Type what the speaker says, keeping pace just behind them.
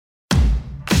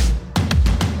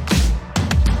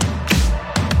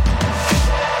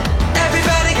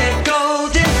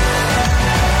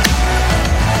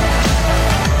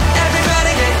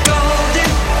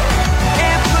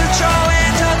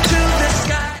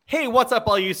Hey, what's up,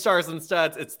 all you stars and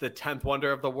studs? It's the 10th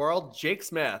wonder of the world, Jake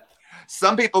Smith.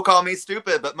 Some people call me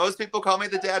stupid, but most people call me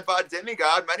the dad bod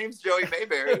demigod. My name's Joey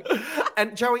Mayberry.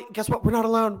 And Joey, guess what? We're not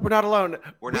alone. We're not alone.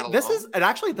 This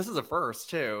alone. This is a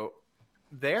first too.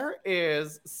 There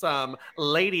is some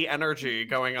lady energy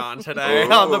going on today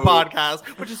on the podcast,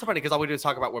 which is so funny because all we do is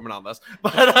talk about women on this.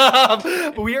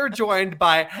 But we are joined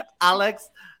by Alex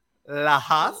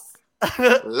Lajas.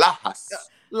 Lajas.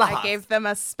 I gave them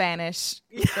a Spanish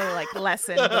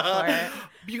lesson before.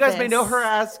 You guys may know her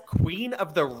as Queen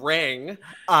of the Ring.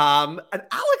 And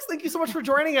Alex, thank you so much for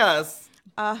joining us.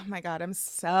 Oh my God, I'm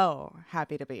so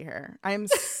happy to be here. I'm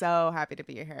so happy to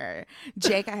be here.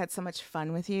 Jake, I had so much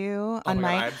fun with you on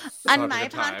my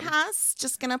podcast.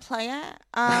 Just gonna play it.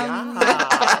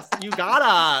 Yes, you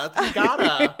gotta.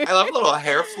 I love a little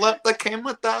hair flip that came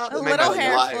with that. A little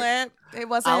hair flip. It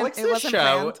wasn't. Alex's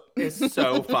show planned. is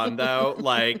so fun though.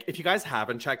 Like, if you guys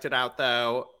haven't checked it out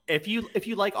though, if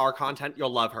you like our content,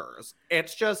 you'll love hers.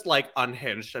 It's just like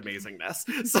unhinged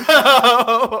amazingness. So,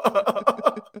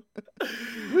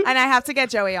 and I have to get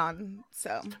Joey on.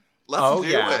 So let's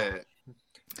do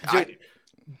it.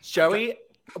 Joey.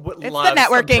 It's the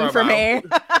networking for me.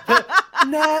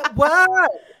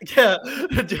 Network. Yeah.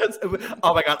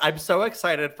 Oh my God. I'm so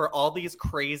excited for all these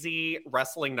crazy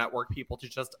wrestling network people to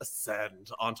just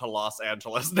ascend onto Los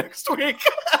Angeles next week.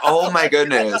 Oh my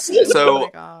goodness. So oh my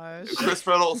gosh. Chris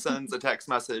Riddle sends a text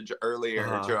message earlier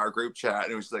to our group chat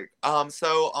and it was like,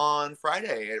 so on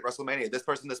Friday at WrestleMania, this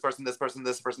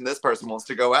person wants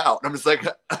to go out. And I'm just like,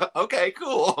 okay,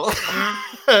 cool.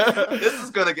 This is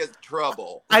gonna get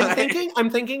trouble. I'm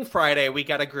thinking Friday we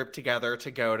got a group together to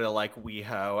go to like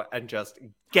WeHo and just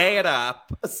gay it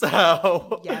up.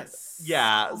 So yes,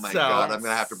 yeah. Oh my God, I'm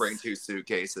gonna have to bring 2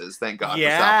 suitcases. Thank God for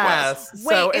Southwest.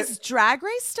 Wait, is Drag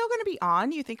Race still gonna be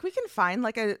on? You think we can find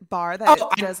like a bar that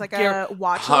does like a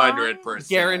watch? 100%.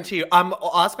 Guarantee you.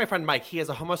 I'll ask my friend Mike. He is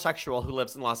a homosexual who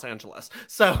lives in Los Angeles,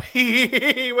 so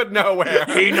he would know where.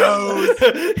 He knows.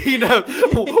 He knows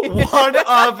one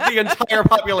of the entire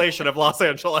population of Los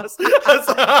Angeles.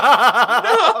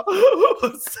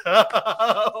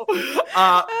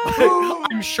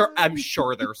 I'm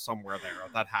sure there's somewhere there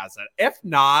that has it. If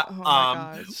not,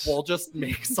 we'll just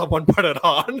make someone put it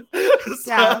on.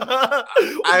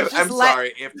 I'm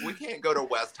sorry. If we can't go to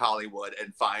West Hollywood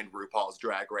and find RuPaul's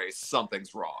Drag Race,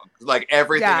 something's wrong. Like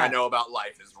everything I know about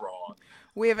life is wrong.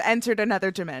 We have entered another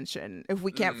dimension if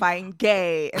we can't find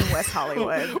gay in West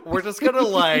Hollywood. We're just gonna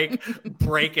like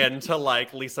break into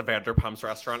like Lisa Vanderpump's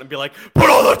restaurant and be like, put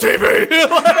on the TV.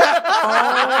 Oh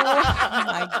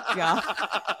my God.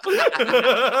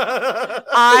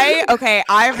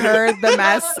 I've heard the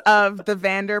mess of the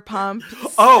Vanderpump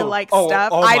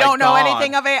stuff. I don't know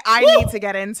anything of it. I need to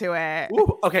get into it.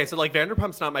 Ooh. Okay, so like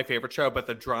Vanderpump's not my favorite show, but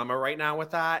the drama right now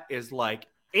with that is like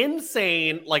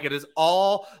insane. Like it is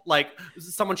all like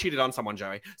someone cheated on someone,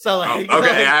 Joey. So like, I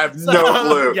have no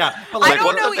clue. Yeah, but like, I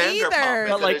don't know either.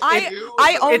 But like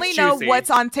I only know what's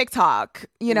on TikTok.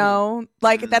 You know,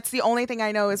 like that's the only thing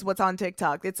I know is what's on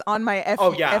TikTok. It's on my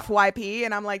FYP,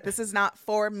 and I'm like, this is not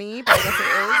for me, but I guess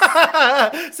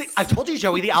it is. See, I told you,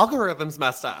 Joey, the algorithm's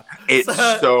messed up. It's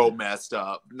so messed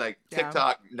up. Like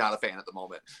TikTok, not a fan at the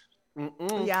moment.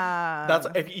 Yeah, that's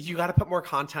if you got to put more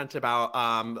content about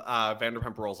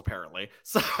Vanderpump Rules apparently.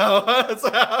 So I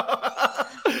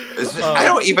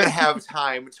don't even have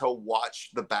time to watch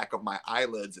the back of my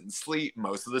eyelids and sleep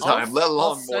most of the time, let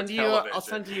alone more television. I'll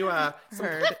send you some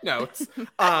clip notes.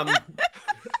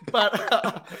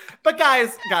 But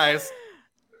guys.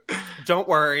 Don't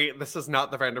worry, this is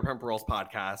not the Vanderpump Rules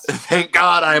podcast. Thank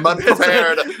God I'm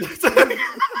unprepared.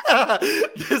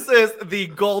 This is the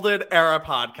Golden Era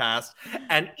podcast.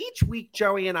 And each week,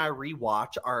 Joey and I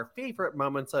rewatch our favorite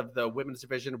moments of the women's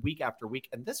division week after week.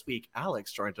 And this week,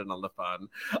 Alex joined in on the fun.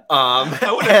 I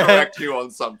want to correct you on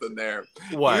something there.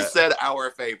 What? You said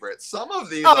our favorites. Some of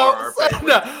these are our favorites.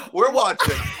 No. We're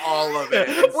watching all of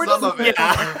it.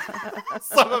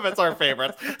 Some of it's our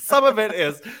favorites. Some of it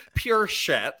is pure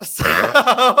shit. So...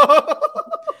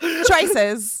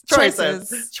 Choices.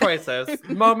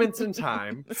 Moments in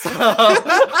time. So...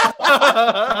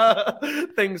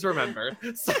 Things remembered.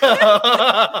 So...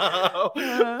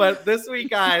 But this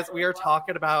week, guys, we are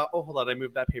talking about. Oh, hold on, I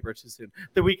moved that paper too soon.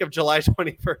 The week of July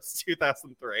 21st,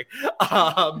 2003.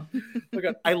 Look,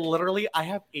 I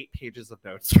have 8 pages of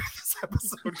notes for this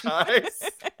episode, guys.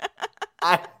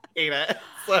 I hate it.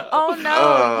 So, oh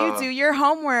no, you do your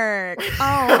homework.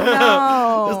 Oh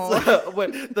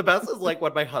no. The best is like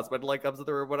when my husband like comes to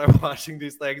the room when I'm watching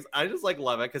these things. I just like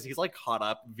love it because he's like caught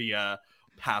up via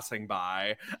passing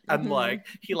by and like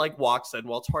he like walks in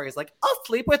while Torrie's like, I'll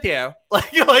sleep with you.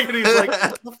 Like and he's like,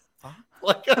 what the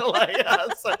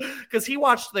Because he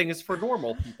watched things for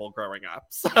normal people growing up.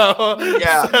 So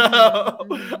yeah.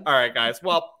 All right, guys.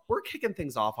 Well, we're kicking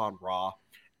things off on Raw.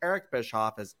 Eric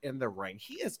Bischoff is in the ring.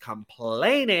 He is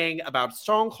complaining about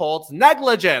Stone Cold's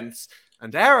negligence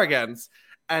and arrogance.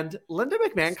 And Linda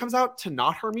McMahon comes out to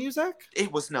not her music.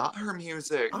 It was not her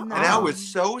music. And I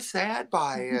was so sad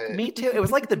by it. Me too. It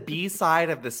was like the B-side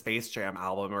of the Space Jam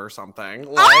album or something.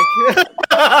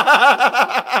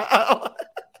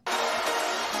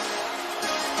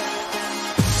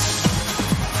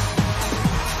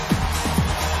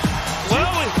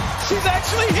 She's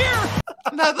actually here.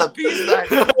 Not the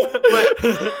B-side.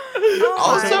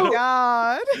 Also, my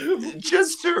God.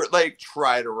 Just to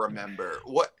try to remember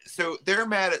so they're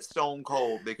mad at Stone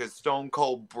Cold because Stone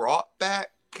Cold brought back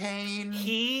Kane.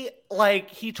 He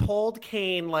told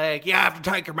Kane you have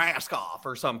to take your mask off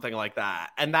or something like that,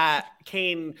 and that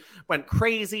Kane went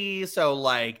crazy. So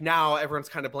now everyone's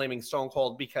kind of blaming Stone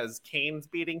Cold because Kane's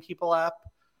beating people up.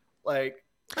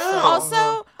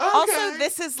 Also,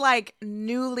 this is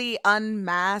newly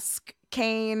unmasked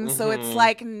Kane, so it's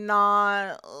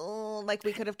not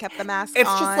we could have kept the mask on. It's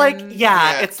just it's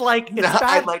bad.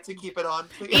 I'd like to keep it on,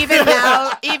 please. Even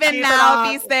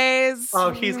now these days.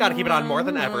 Oh, he's got to keep it on more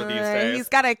than ever these days. He's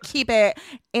got to keep it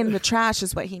in the trash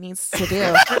is what he needs to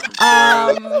do.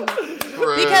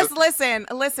 Because listen,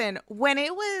 when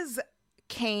it was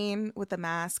Kane with the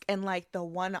mask and the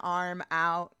one arm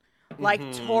out,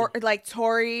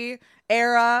 Torrie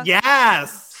era.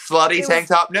 Yes. Slutty tank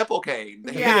top nipple Kane.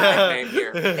 Yeah.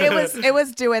 Here. It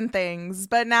was doing things,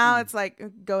 but now it's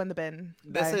go in the bin.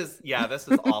 This is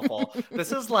awful.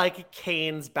 This is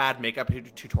Kane's bad makeup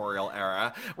tutorial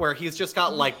era where he's just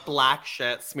got black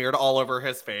shit smeared all over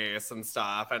his face and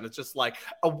stuff, and it's just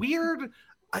a weird.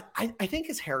 I think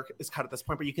his hair is cut at this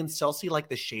point, but you can still see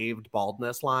the shaved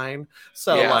baldness line.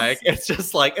 So it's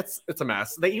just it's a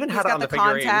mess. They even had it on the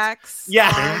contacts.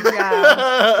 Yeah.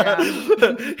 Yeah.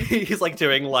 He's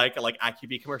doing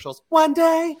AccuB commercials one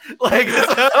day.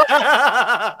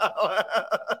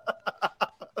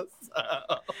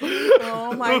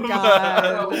 Oh my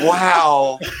God.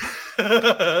 Wow.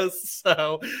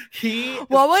 So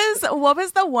what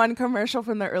was the one commercial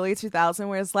from the early 2000s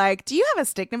where it's do you have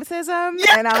astigmatism?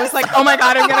 Yes! And I was oh my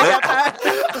God, I'm gonna get that.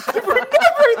 I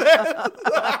remember this.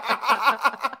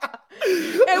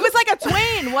 It was a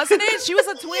twin, wasn't it? She was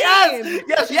a twin.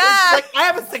 Yes. I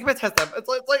have astigmatism. It's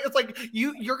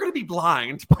you're gonna be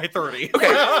blind by 30.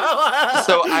 Okay.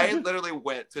 So I literally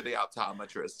went to the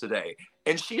optometrist today,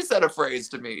 and she said a phrase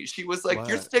to me. She was like,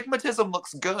 "Your stigmatism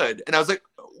looks good," and I was like,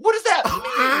 "What does that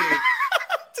mean?"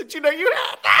 Did you know you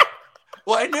had that?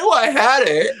 Well, I knew I had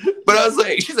it, but I was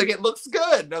she's like, "It looks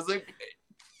good," and I was like,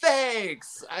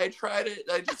 "Thanks. I tried it.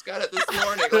 I just got it this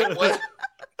morning." What?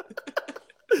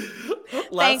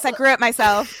 Thanks, I grew it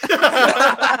myself.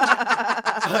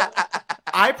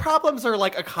 Eye problems are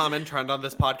a common trend on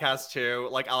this podcast too.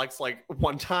 Alex,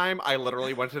 one time I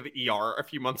literally went to the ER a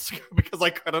few months ago because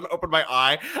I couldn't open my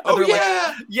eye. And they're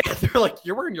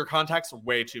you're wearing your contacts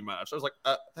way too much. I was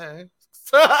thanks.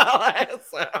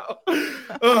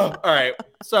 All right.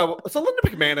 So Linda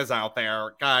McMahon is out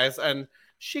there, guys, and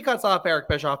she cuts off Eric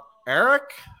Bischoff.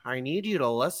 Eric, I need you to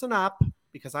listen up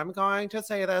because I'm going to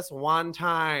say this one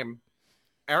time.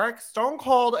 Eric, Stone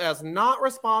Cold is not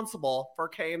responsible for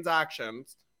Kane's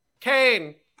actions.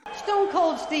 Kane. Stone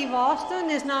Cold Steve Austin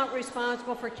is not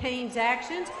responsible for Kane's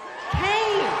actions.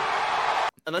 Kane.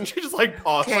 And then she just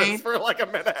pauses for a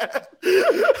minute.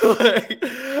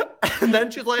 And then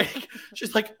she's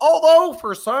like, although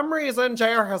for some reason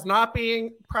JR has not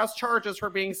being pressed charges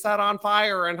for being set on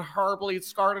fire and horribly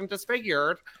scarred and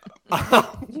disfigured.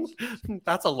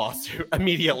 That's a lawsuit.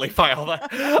 Immediately file that.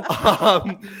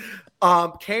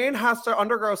 Kane has to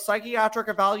undergo psychiatric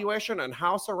evaluation and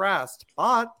house arrest,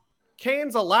 but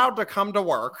Kane's allowed to come to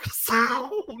work.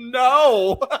 So,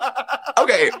 no.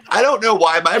 Okay, I don't know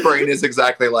why my brain is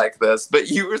exactly like this, but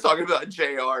you were talking about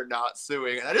JR not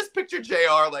suing, and I just picture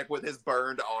JR with his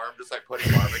burned arm, just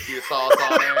putting barbecue sauce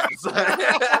on it.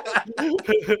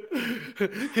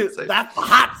 That's the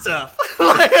hot stuff.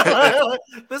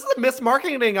 This is a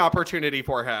mismarketing opportunity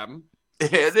for him.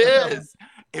 It is.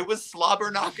 It was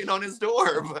slobber knocking on his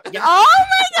door. Oh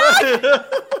my God!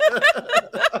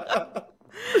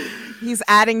 He's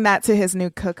adding that to his new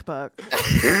cookbook.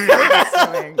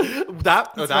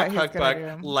 that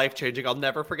cookbook, life-changing. I'll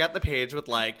never forget the page with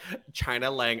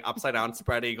China laying upside down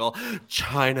spread eagle.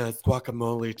 China's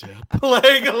guacamole dip.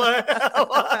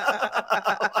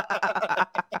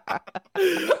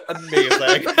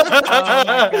 amazing.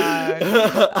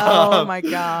 Oh my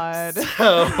god.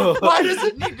 So, why does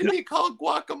it need to be called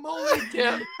guacamole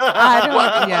dip?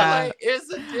 Guacamole is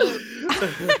a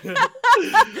dip.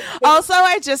 Also,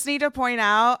 I just need to point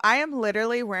out, I am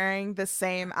literally wearing the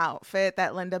same outfit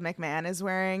that Linda McMahon is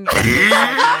wearing.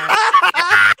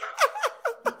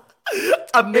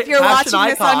 If you're watching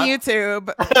this on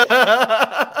YouTube,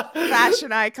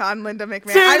 fashion icon Linda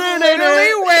McMahon. I'm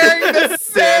literally wearing the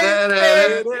same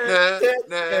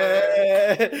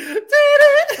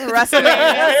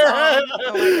WrestleMania song.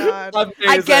 Oh my god! Amazing.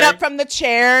 I get up from the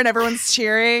chair and everyone's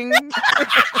cheering.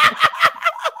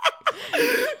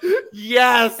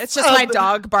 Yes, it's just my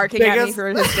dog barking at me for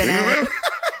his dinner.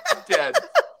 Dead.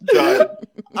 Done.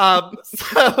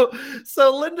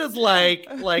 So Linda's like,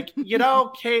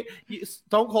 Kate,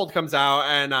 Stone Cold comes out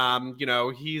and,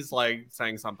 he's like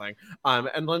saying something.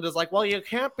 And Linda's like, well, you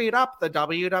can't beat up the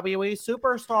WWE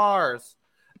superstars.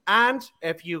 And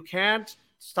if you can't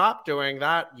stop doing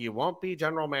that, you won't be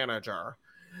general manager.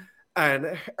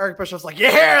 And Eric Bischoff's like, you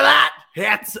hear that?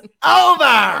 It's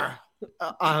over.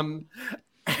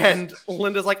 And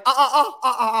Linda's like,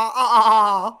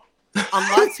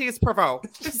 unless he's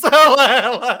provoked.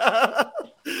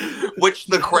 Which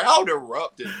the crowd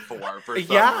erupted for some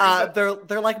reason.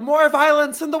 They're like, more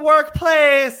violence in the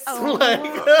workplace. Oh.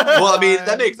 Well, I mean,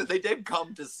 that makes it. They did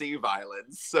come to see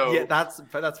violence, so yeah, that's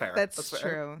fair. That's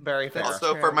true. Very fair.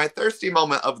 Also, for my thirsty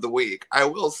moment of the week, I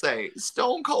will say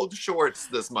Stone Cold shorts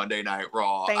this Monday Night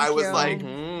Raw. Thank I was you. like,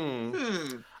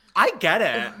 I get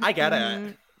it.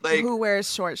 Like, who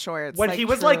wears short shorts? When he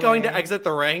was like going to exit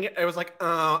the ring, it was like,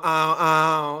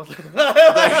 oh.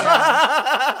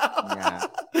 Yeah.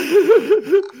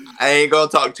 I ain't gonna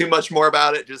talk too much more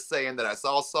about it. Just saying that I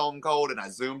saw Stone Cold and I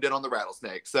zoomed in on the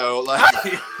rattlesnake. So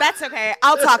that's okay.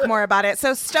 I'll talk more about it.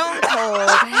 So Stone Cold,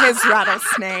 his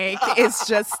rattlesnake is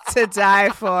just to die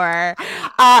for.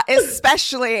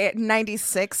 Especially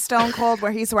 96 Stone Cold,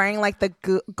 where he's wearing like the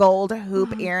gold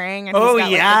hoop earring and he's got like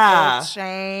the gold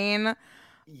chain.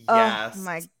 Yes. Oh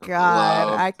my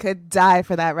god. I could die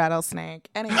for that rattlesnake.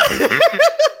 Anyway.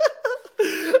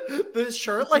 The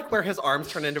shirt, like where his arms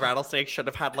turn into rattlesnakes, should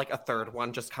have had like a third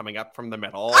one just coming up from the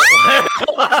middle.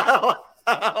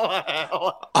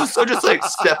 Also, just like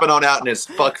stepping on out in his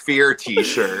 "fuck fear"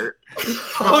 t-shirt.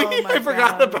 I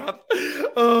forgot about.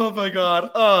 Oh my god.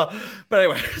 But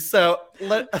anyway, so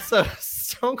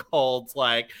Stone Cold's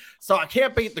like, so I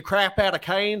can't beat the crap out of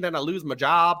Kane, then I lose my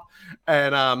job.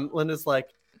 And Linda's like,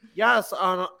 yes,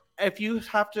 if you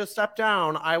have to step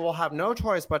down, I will have no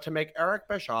choice but to make Eric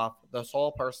Bischoff the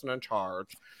sole person in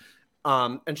charge.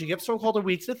 And she gives Stone Cold a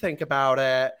week to think about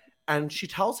it, and she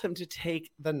tells him to take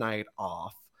the night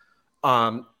off.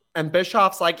 And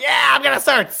Bischoff's like, yeah, I'm going to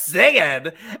start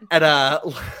singing. And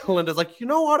Linda's like, you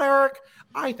know what, Eric?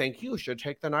 I think you should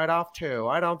take the night off, too.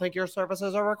 I don't think your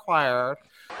services are required.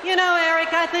 You know,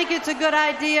 Eric, I think it's a good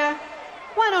idea.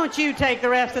 Why don't you take the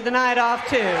rest of the night off,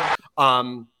 too?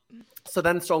 So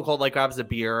then Stone Cold like grabs a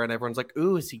beer and everyone's like,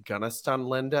 ooh, is he gonna stun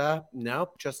Linda?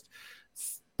 Nope, just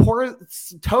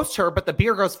toast her, but the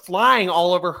beer goes flying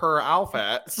all over her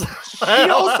outfit. She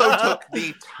also took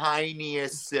the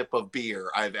tiniest sip of beer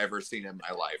I've ever seen in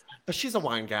my life. But she's a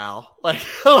wine gal. Like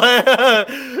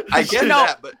I get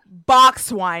that, but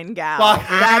box wine gal.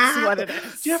 That's what it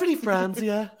is. Do you have any friends?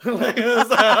 Yeah.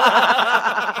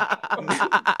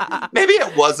 Maybe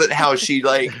it wasn't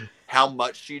how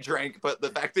much she drank, but the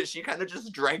fact that she kind of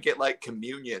just drank it like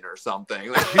communion or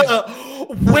something.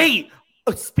 Wait.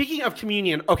 Speaking of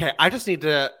communion, okay, I just need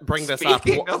to bring this up.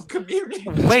 Speaking of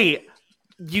communion. Wait,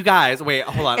 you guys, hold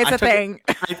on. It's a thing.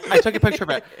 I took a picture of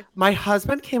it. My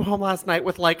husband came home last night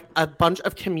with like a bunch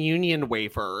of communion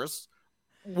wafers.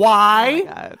 Why?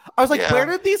 Oh I was like, where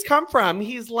did these come from?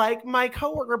 He's like, my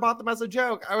coworker bought them as a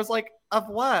joke. I was like, of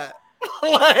what?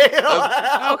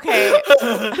 Okay.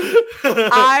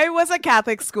 I was a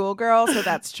Catholic schoolgirl, so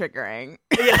that's triggering.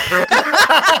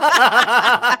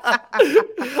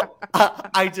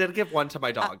 I did give one to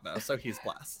my dog though, so he's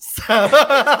blessed.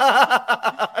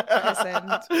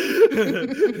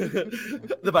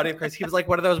 The body of Christ. He was like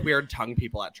one of those weird tongue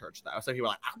people at church though, so he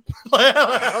was like,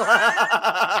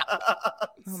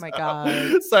 oh my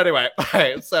god. So anyway, all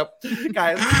right, so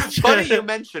guys, funny you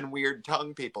mention weird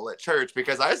tongue people at church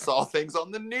because I saw things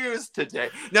on the news today.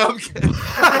 No, I'm kidding.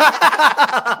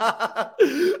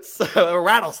 So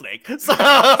rattlesnake. So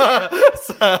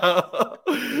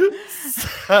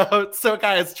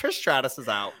guys, Trish Stratus is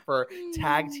out for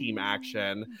tag team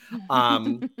action.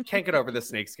 Can't get over the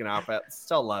snakeskin outfit.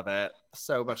 Still love it.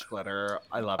 So much glitter.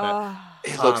 I love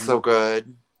it. It looks so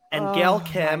good. And Gail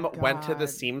Kim went to the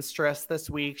seamstress this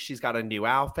week. She's got a new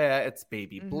outfit. It's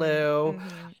baby blue.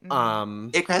 It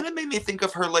kind of made me think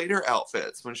of her later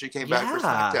outfits when she came back for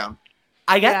SmackDown.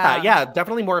 I get that. Yeah,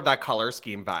 definitely more of that color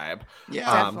scheme vibe. Yeah,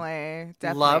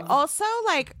 definitely. Also,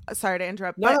 like, sorry to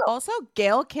interrupt, but also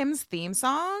Gail Kim's theme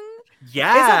song is a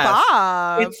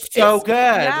bop. It's so good.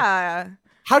 Yeah.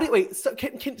 How do you wait? So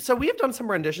so we have done some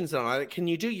renditions on it. Can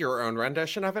you do your own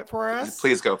rendition of it for us?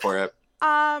 Please go for it.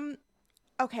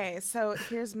 Okay, so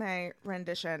here's my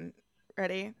rendition.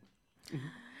 Ready?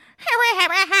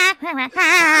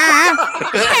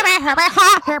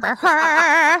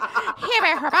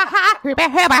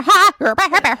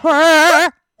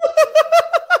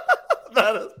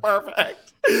 That is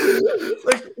perfect.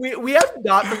 Like we have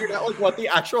not figured out like what the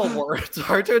actual words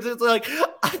are to it. It's like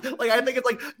I think it's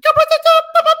like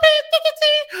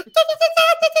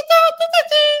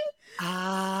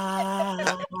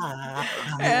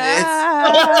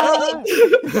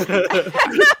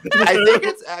I think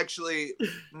it's actually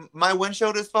my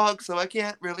windshield is fog, so I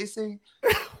can't really see.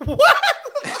 What?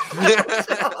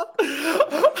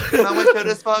 My windshield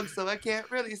is fog, so I can't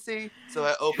really see. So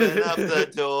I open up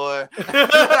the door. You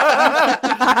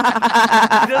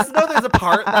just know there's a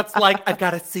part that's like, I've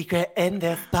got a secret in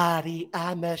this body,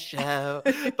 I'm a show.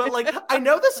 But like, I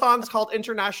know the song's called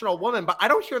International Woman, but I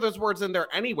don't hear those words in there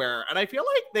anywhere. And I feel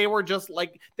like they were just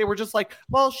like,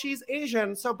 well, she's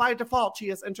Asian, so by default she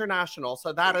is international.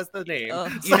 So that is the name.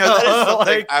 You know, that is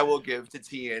something I will give to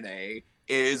TNA.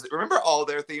 Is remember all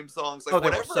their theme songs? Like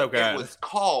whatever it was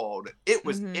called, it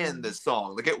was in the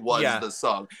song. Like it was the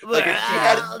song. Like if she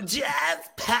had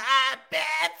just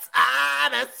puppets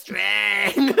on a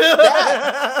string.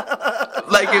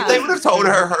 Like if they would have told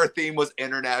her theme was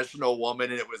International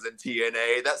Woman and it was in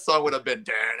TNA, that song would have been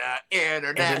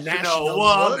International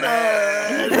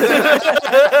Woman.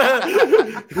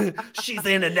 She's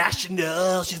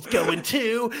international. She's going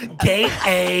to Gate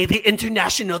A, the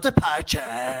international departure.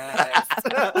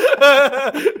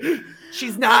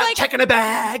 She's not checking a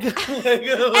bag.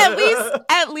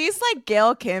 At least like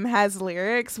Gail Kim has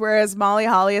lyrics, whereas Molly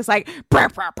Holly is like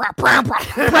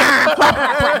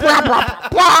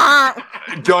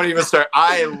don't even start.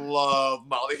 I love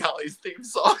Molly Holly's theme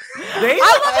song. I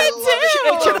love it too.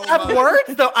 It should have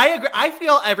words, though. I agree. I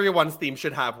feel everyone's theme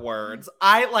should have words.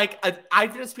 I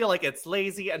just feel like it's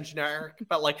lazy and generic.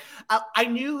 But like, I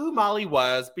knew who Molly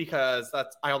was because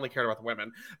I only cared about the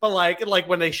women. But like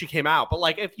when she came out. But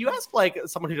like, if you ask like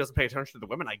someone who doesn't pay attention to the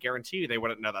women, I guarantee you they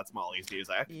wouldn't know that's Molly's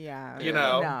music. Yeah, you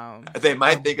know. No. They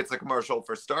might think it's a commercial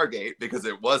for Stargate because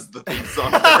it was the theme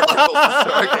song for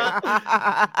Stargate.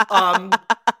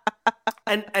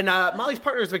 And Molly's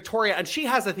partner is Victoria, and she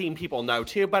has a theme people know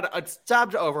too, but it's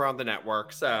dubbed over on the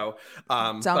network. So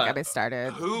don't get me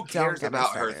started. Who cares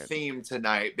about her theme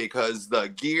tonight? Because the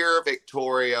gear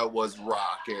Victoria was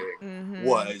rocking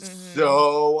was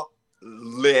so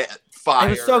lit, fire.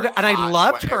 It was so good, and I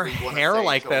loved her hair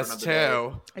like this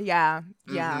too. Yeah.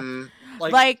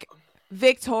 Like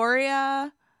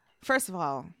Victoria. First of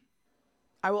all,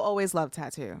 I will always love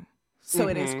Tattoo, so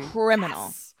it is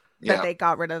criminal. Yes. That they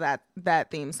got rid of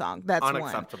that theme song. That's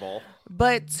unacceptable. One.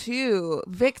 But two,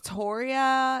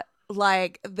 Victoria,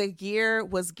 like the gear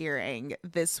was gearing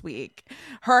this week.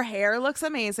 Her hair looks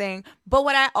amazing. But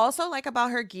what I also like about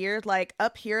her gear, like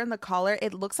up here in the collar,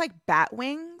 it looks like bat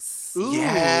wings. Ooh.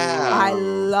 Yeah. I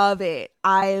love it.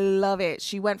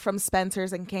 She went from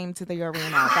Spencer's and came to the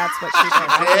arena. That's what she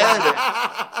did.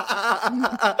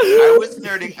 I was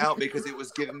nerding out because it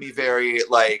was giving me very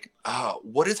like,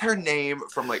 what is her name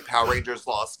from like Power Rangers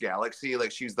Lost Galaxy?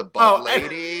 Like she's the bug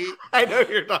lady. I know what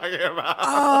you're talking about.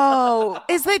 Oh,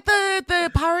 is it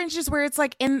the Power Rangers where it's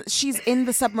like she's in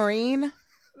the submarine?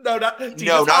 No, not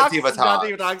Diva Talks. Not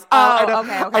Diva Talks. I know,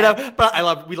 okay. I know,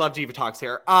 but we love Diva Talks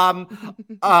here.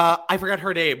 I forgot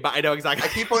her name, but I know exactly.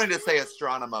 I keep wanting to say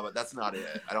Astronema, but that's not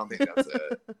it. I don't think that's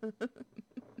it.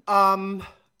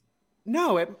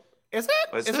 No, is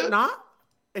it? Is it not?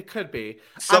 It could be.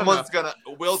 Someone's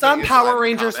some Power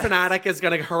Rangers fanatic is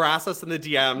gonna harass us in the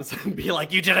DMs and be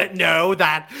like, "You didn't know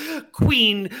that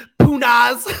Queen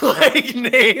Puna's like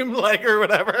name, like or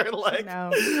whatever." Like,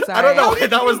 no, sorry. I don't know.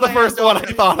 That was the first one I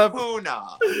thought of.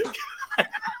 Puna.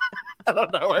 I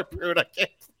don't know where Puna came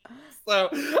from. So,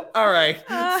 all right.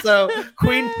 So,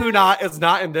 Queen Puna is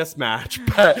not in this match,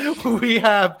 but we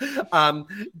have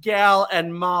Gail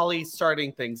and Molly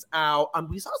starting things out.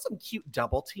 We saw some cute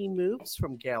double team moves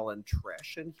from Gail and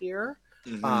Trish in here.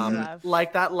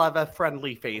 Like that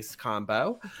love-a-friendly face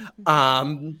combo.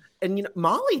 And you know,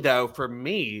 Molly, though, for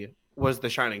me, was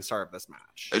the shining star of this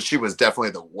match. She was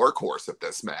definitely the workhorse of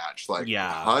this match. Like,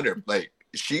 100, like,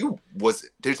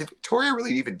 did Victoria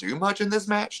really even do much in this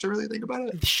match to really think about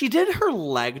it? She did. Her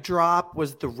leg drop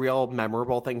was the real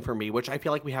memorable thing for me, which I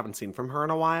feel like we haven't seen from her in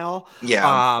a while.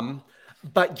 Yeah.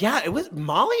 But yeah, it was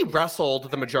Molly wrestled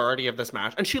the majority of this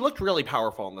match, and she looked really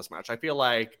powerful in this match. I feel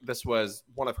like this was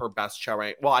one of her best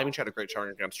showing. Well, I mean, she had a great showing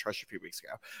against Trish a few weeks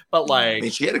ago, but like, I mean,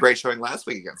 she had a great showing last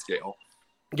week against Gail.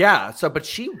 Yeah, but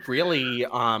she really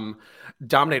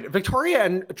dominated. Victoria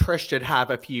and Trish did have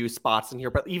a few spots in here,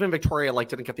 but even Victoria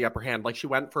didn't get the upper hand. Like, she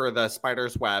went for the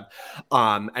spider's web,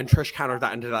 and Trish countered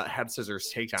that into that head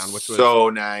scissors takedown, which was so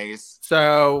nice,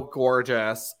 so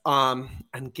gorgeous.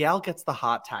 And Gail gets the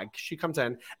hot tag. She comes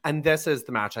in, and this is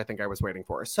the match I think I was waiting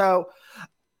for. So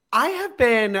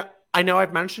I know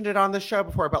I've mentioned it on the show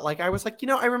before, but I was like,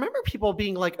 I remember people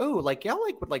being like, oh, Gail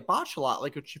would botch a lot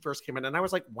when she first came in. And I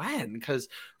was like, when? Because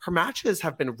her matches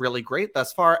have been really great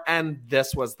thus far. And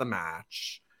this was the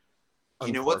match.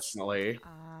 You know what?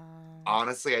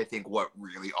 Honestly, I think what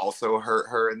really also hurt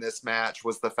her in this match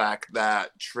was the fact that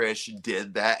Trish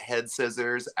did that head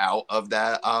scissors out of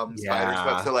that spider's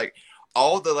web. So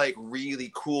all the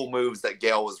really cool moves that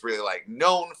Gail was really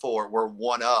known for were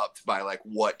one-upped by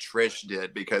what Trish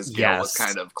did, because Gail was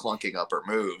kind of clunking up her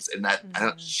moves, and that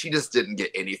she just didn't get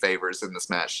any favors in this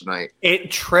match tonight.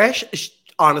 Trish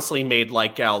honestly made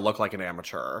Gail look like an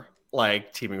amateur,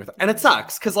 teaming with her. And it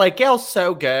sucks because Gail's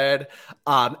so good,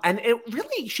 and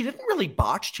she didn't really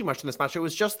botch too much in this match. It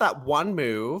was just that one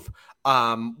move,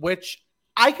 which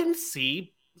I can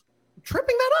see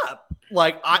tripping that up.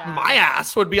 My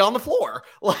ass would be on the floor.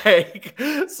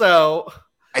 So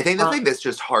I think the thing that's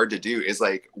just hard to do is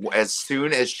as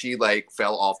soon as she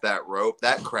fell off that rope,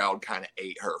 that crowd kind of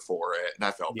ate her for it, and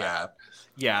I felt bad.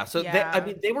 Yeah. So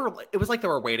they were. It was they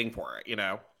were waiting for it.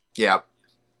 Yeah.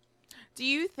 Do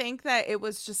you think that it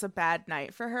was just a bad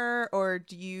night for her, or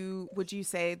would you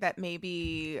say that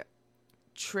maybe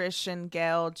Trish and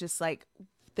Gail just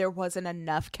there wasn't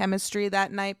enough chemistry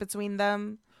that night between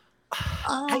them?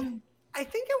 I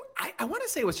think I want to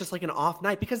say it was just an off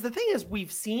night, because the thing is,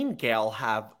 we've seen Gail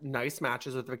have nice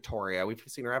matches with Victoria. We've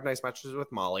seen her have nice matches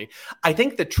with Molly. I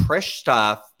think the Trish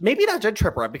stuff, maybe that did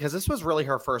trip her up, because this was really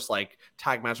her first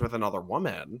tag match with another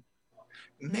woman.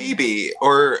 Maybe,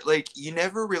 or you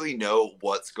never really know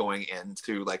what's going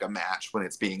into a match when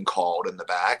it's being called in the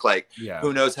back.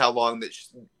 Who knows how long that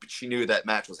she knew that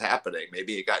match was happening?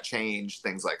 Maybe it got changed,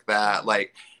 things like that.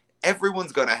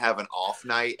 Everyone's going to have an off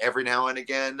night every now and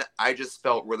again. I just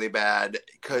felt really bad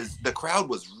because the crowd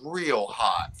was real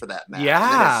hot for that match.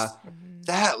 Yeah.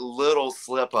 That little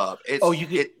slip up.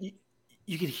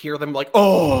 You could hear them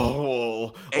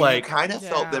oh. And you kind of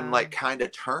felt them kind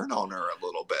of turn on her a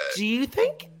little bit. Do you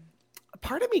think,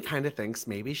 part of me kind of thinks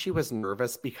maybe she was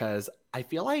nervous because I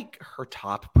feel like her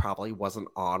top probably wasn't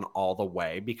on all the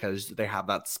way, because they have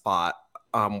that spot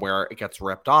where it gets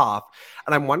ripped off,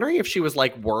 and I'm wondering if she was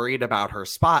worried about her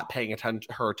spot,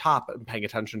 her top, and paying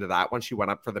attention to that when she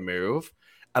went up for the move,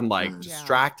 and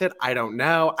distracted. I don't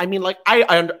know. I mean,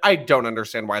 I don't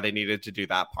understand why they needed to do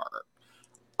that part.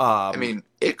 I mean,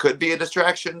 it could be a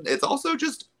distraction. It's also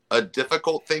just a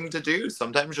difficult thing to do.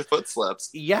 Sometimes your foot slips.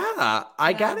 Yeah,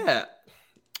 I get it.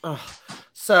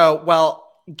 So,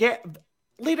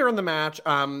 later in the match,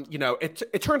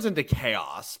 it turns into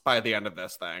chaos by the end of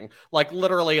this thing.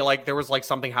 Literally, there was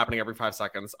something happening every 5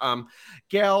 seconds.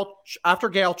 After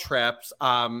Gail trips,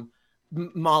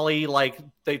 Molly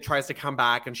they tries to come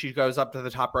back, and she goes up to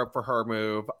the top rope for her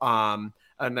move.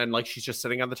 And then she's just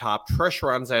sitting on the top. Trish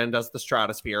runs in, does the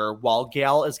stratosphere, while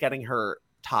Gail is getting her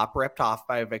top ripped off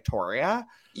by Victoria.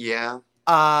 Yeah.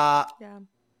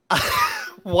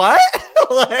 What?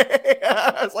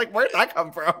 It's where'd that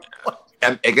come from?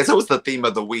 I guess it was the theme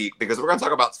of the week, because we're going to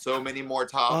talk about so many more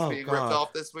tops being ripped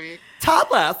off this week.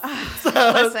 Topless.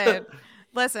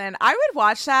 Listen, I would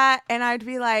watch that and I'd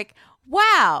be like,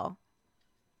 wow,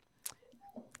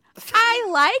 I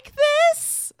like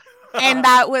this. And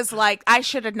that was I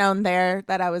should have known there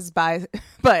that I was bi,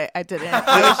 but I didn't.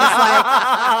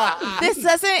 I was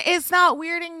just it's not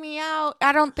weirding me out.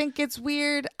 I don't think it's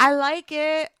weird. I like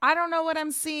it. I don't know what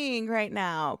I'm seeing right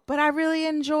now, but I really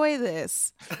enjoy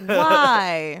this.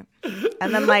 Why?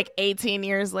 And then 18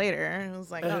 years later, I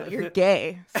was like, oh, you're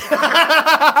gay.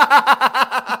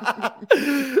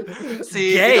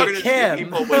 See, gay Kim.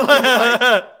 People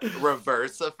with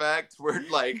reverse effect, where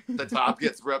the top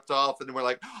gets ripped off, and we're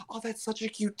like, oh, that's such a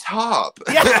cute top.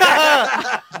 The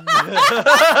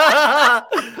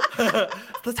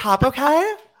top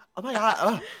okay? Oh my god!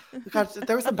 Oh, God,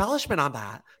 there was embellishment on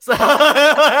that. So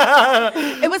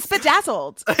it was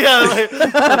bedazzled.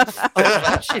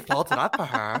 Yeah, she folded up for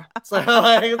her.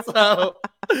 So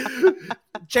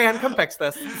Jan, come fix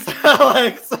this.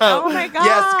 Oh my God.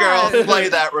 Yes, girl, play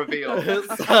that reveal.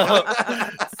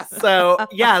 So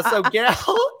Gail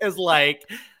is like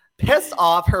pissed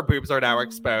off her boobs are now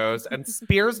exposed and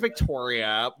spears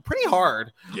Victoria pretty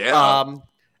hard. Yeah.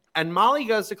 And Molly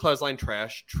goes to clothesline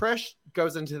Trish. Trish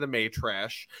goes into the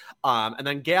Matrish. And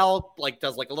then Gail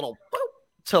does a little boop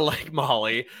to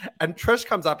Molly, and Trish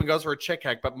comes up and goes for a chick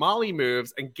kick, but Molly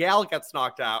moves and Gail gets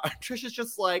knocked out. And Trish is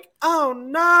just like, oh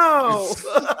no.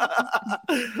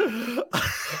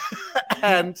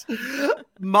 And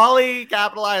Molly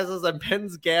capitalizes and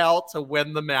pins Gail to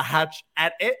win the match,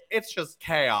 and it's just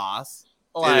chaos.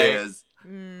 It is.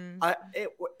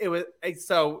 It was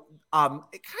so it kind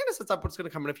of sets up what's going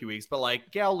to come in a few weeks, but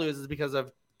Gail loses because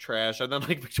of Trish, and then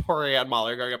Victoria and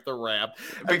Molly are going up the ramp.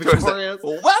 Victoria's like,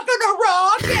 welcome to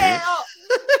Raw, Gail.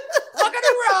 Welcome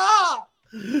to Raw.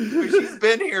 She's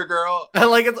been here, girl. And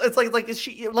it's like is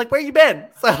she where you been?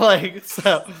 So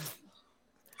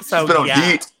she's been on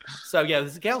heat. So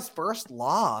this is Gail's first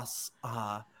loss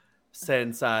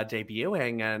since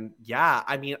debuting, and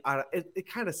I mean it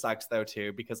kind of sucks though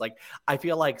too, because I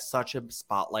feel like such a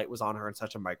spotlight was on her and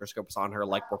such a microscope was on her,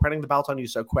 we're putting the belt on you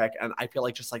so quick, and I feel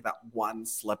just that one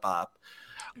slip up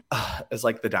is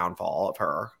the downfall of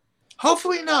her.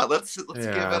 Hopefully not. Let's give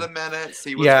it a minute,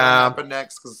 see what's going to happen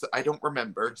next, because I don't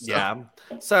remember. So. Yeah.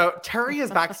 So Torrie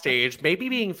is backstage, maybe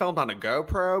being filmed on a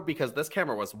GoPro because this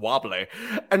camera was wobbly.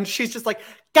 And she's just like,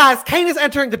 guys, Kane is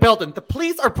entering the building. The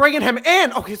police are bringing him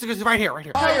in. Okay, so he's right here.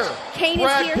 Kane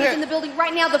is here. He's in the building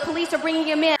right now. The police are bringing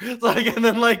him in. And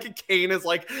then Kane is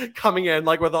coming in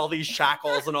with all these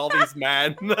shackles and all these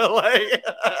men. Can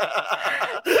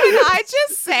I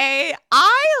just say,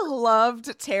 I loved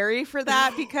Torrie for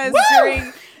that, because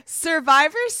during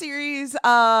Survivor Series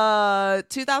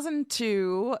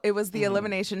 2002, it was the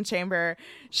Elimination Chamber.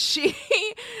 She's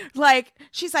like,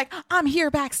 I'm here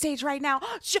backstage right now,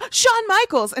 Shawn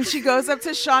Michaels, and she goes up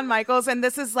to Shawn Michaels, and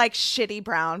this is shitty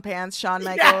brown pants Shawn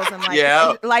Michaels, and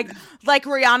like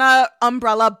Rihanna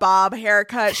umbrella bob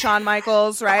haircut Shawn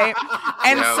Michaels, right?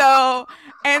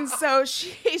 And so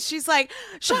she's like,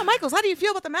 Shawn Michaels, how do you feel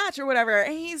about the match or whatever?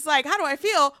 And he's like, how do I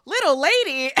feel? Little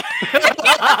lady.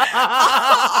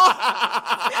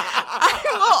 I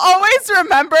will always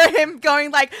remember him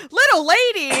going little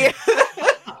lady.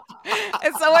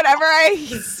 And so whenever I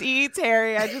see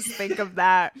Torrie, I just think of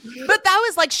that. But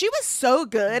that was she was so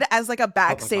good as a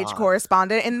backstage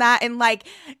correspondent in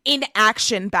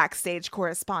action backstage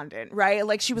correspondent,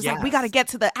 right? She was we got to get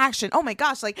to the action. Oh my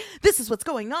gosh, this is what's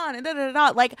going on, and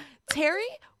Torrie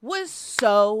was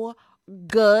so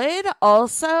good.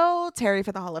 Also, Torrie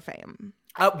for the Hall of Fame.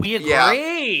 We agree.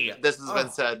 Yeah, this has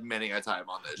been said many a time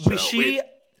on this show.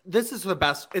 This is the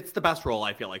best. It's the best role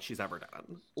I feel she's ever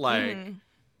done.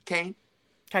 Kane.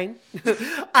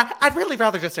 I'd really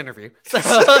rather just interview. So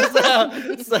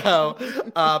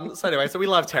anyway, so we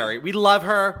love Torrie. We love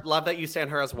her. Love that you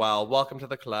stand her as well. Welcome to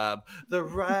the club. The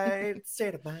right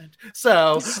state of mind.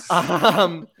 So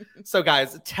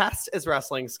guys, Test is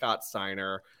wrestling Scott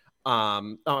Steiner.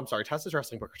 I'm sorry, Test is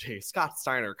wrestling Booker T. Scott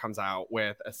Steiner comes out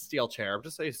with a steel chair. I'm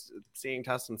just seeing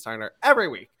Test and Steiner every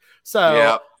week.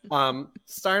 So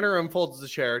Steiner unfolds the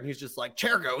chair, and he's just like,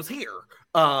 chair goes here.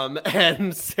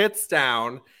 And sits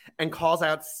down and calls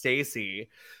out Stacy.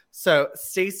 So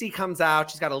Stacy comes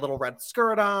out. She's got a little red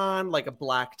skirt on, a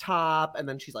black top, and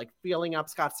then she's feeling up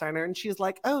Scott Steiner, and she's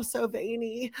like, "Oh, so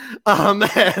veiny," and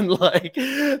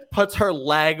puts her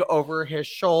leg over his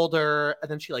shoulder, and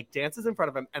then she dances in front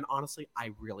of him. And honestly,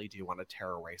 I really do want a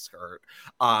tearaway skirt.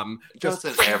 Just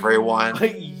everyone.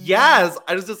 Yes,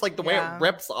 I just the way it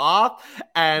rips off,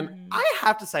 and I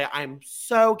have to say, I'm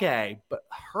so gay, but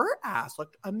her ass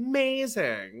looked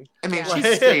amazing. I mean,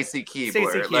 she's Stacy Keibler.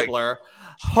 Stacy Keibler.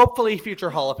 Hopefully future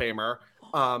Hall of Famer.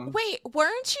 Wait,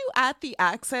 weren't you at the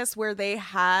Access where they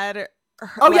had her,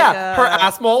 her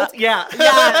ass mold? Yeah.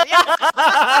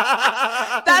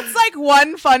 That's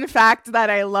one fun fact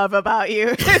that I love about you,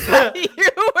 is that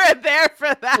you were there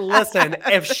for that. Listen,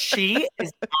 if she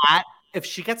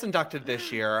gets inducted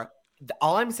this year,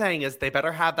 all I'm saying is they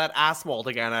better have that ass mold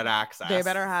again at Access. They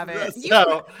better have it.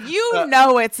 You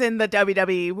know it's in the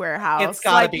WWE warehouse. It's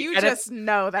gotta be. You just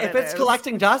know that if it's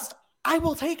collecting dust, I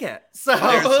will take it. So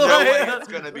there's no way it's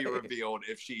going to be revealed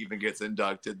if she even gets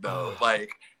inducted, though.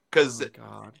 Because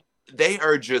they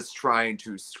are just trying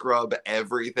to scrub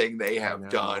everything they have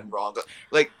done wrong.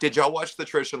 Did y'all watch the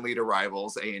Trish and Lita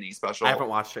Rivals A&E special? I haven't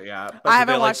watched it yet. I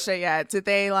haven't watched it yet. Did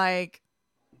they Okay.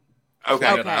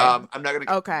 I'm not gonna.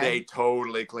 Okay. They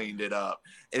totally cleaned it up,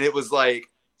 and it was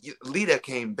Lita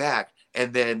came back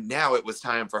And then now it was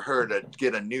time for her to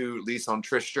get a new lease on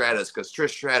Trish Stratus because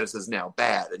Trish Stratus is now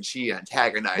bad and she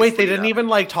antagonized. Wait, they didn't even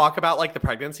like talk about like the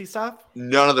pregnancy stuff?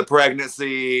 None of the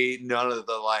pregnancy, none of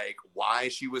the like why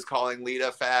she was calling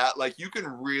Lita fat. Like you can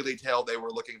really tell they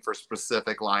were looking for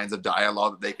specific lines of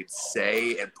dialogue that they could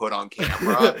say and put on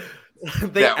camera.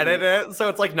 They edit it so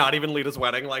it's like not even Lita's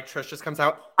wedding. Like Trish just comes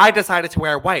out, I decided to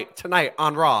wear white tonight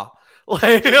on Raw.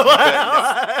 Like, all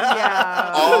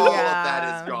of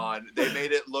that is gone. They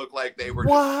made it look like they were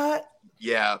what?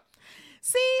 Yeah.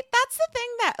 See, that's the thing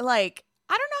that like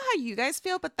I don't know how you guys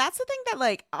feel, but that's the thing that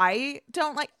like I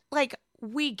don't like. Like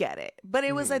we get it, but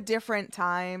it was a different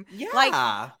time. Yeah. Like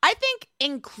I think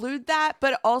include that,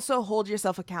 but also hold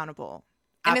yourself accountable.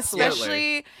 And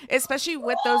especially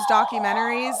with those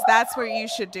documentaries, that's where you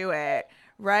should do it,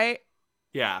 right?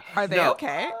 Yeah. Are they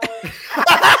okay?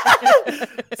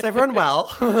 Is everyone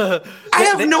well? I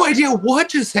have no idea what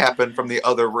just happened from the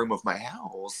other room of my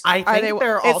house. I think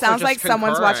they're also it sounds just like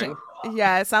someone's watching.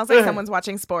 Yeah, it sounds like someone's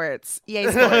watching sports. EA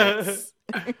Sports.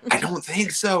 I don't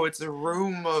think so. It's a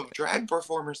room of drag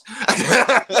performers.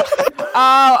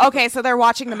 Oh, okay. So they're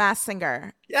watching The Masked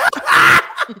Singer.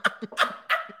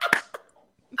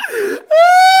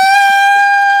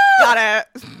 Got it.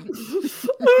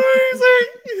 Amazing.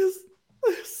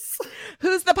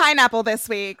 Who's the pineapple this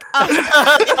week?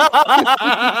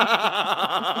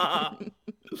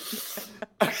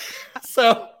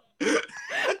 So.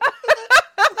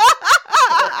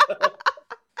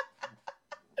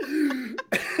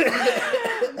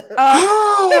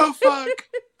 Oh, fuck.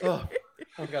 Oh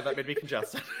my God, that made me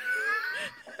congested.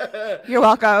 You're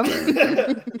welcome.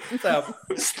 So,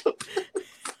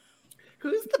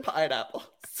 who's the pineapple?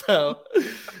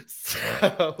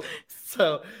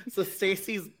 So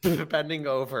Stacy's bending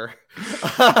over,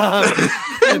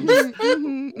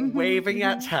 and waving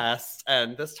at Tess,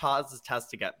 and this causes Tess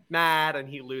to get mad, and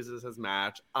he loses his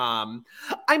match.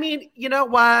 I mean, you know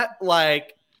what?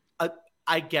 Like,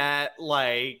 I get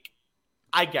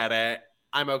it.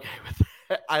 I'm okay with it.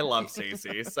 I love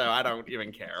Stacy, so I don't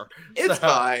even care. It's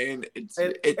fine.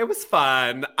 It was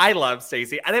fun. I love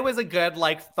Stacy, and it was a good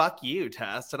like fuck you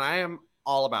test, and I am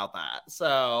all about that.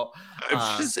 So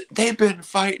they've been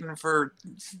fighting for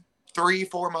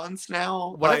 3-4 months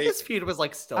now. What if this feud was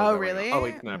like still? Oh, going really? On? Oh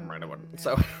wait, never mind. It wouldn't.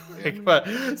 But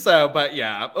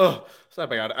yeah. Oh, so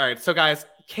my God. All right. So guys,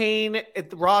 Kane,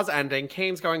 Raw's ending.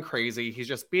 Kane's going crazy. He's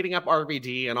just beating up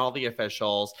RVD and all the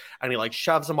officials, and he like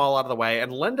shoves them all out of the way.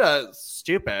 And Linda,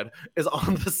 stupid, is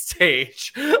on the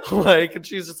stage, like, and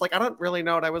she's just like, I don't really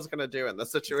know what I was gonna do in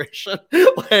this situation.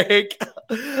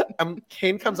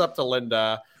 Kane comes up to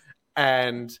Linda,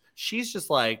 and she's just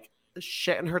like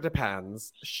shitting her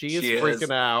depends. She is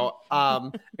freaking out.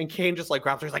 And Kane just like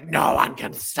grabs her. He's like, no one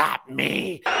can stop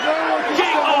me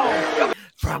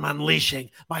from unleashing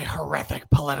my horrific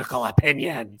political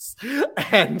opinions.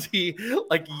 And he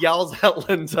like yells at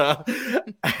Linda,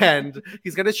 and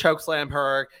he's gonna chokeslam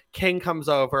her. King comes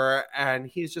over, and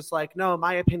he's just like, no,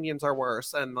 my opinions are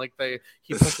worse. And like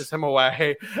he pushes him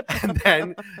away. And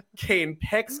then Kane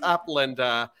picks up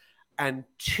Linda and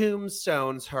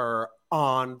tombstones her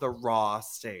on the Raw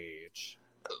stage.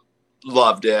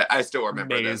 Loved it. I still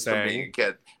remember this from being a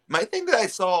kid. My thing that I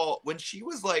saw when she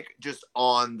was like just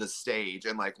on the stage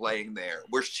and like laying there,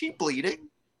 was she bleeding?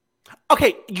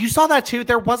 Okay, you saw that too.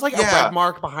 There was like a red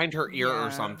mark behind her ear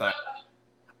or something.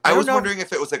 I was wondering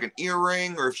if it was like an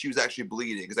earring or if she was actually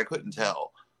bleeding because I couldn't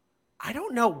tell. I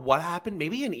don't know what happened.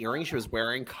 Maybe an earring she was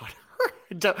wearing cut her.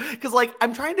 Because like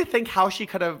I'm trying to think how she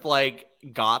could have like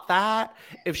got that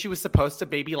if she was supposed to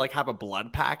maybe like have a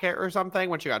blood packet or something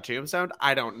when she got tombstoned.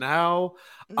 I don't know.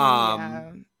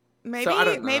 Maybe so I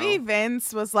don't know. Maybe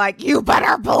Vince was like, you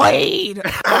better bleed.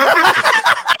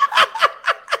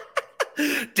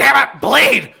 Damn it,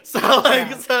 bleed.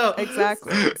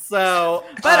 Exactly. So,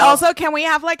 but also, can we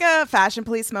have like a fashion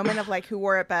police moment of like who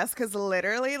wore it best? Because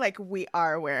literally, like we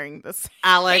are wearing this.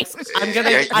 Alex, I'm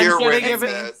gonna give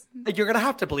it. You're gonna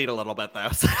have to bleed a little bit though. I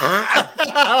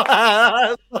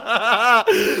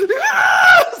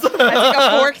took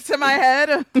a fork to my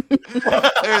head.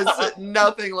 There's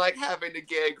nothing like having to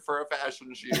gig for a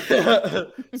fashion shoot.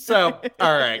 So,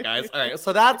 all right, guys. All right.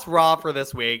 So that's Raw for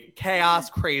this week. Chaos,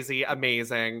 crazy,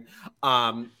 amazing.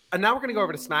 And now we're gonna go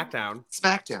over to SmackDown.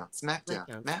 SmackDown.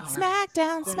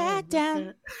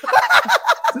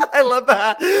 I love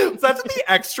that. Was that the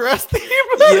extras theme?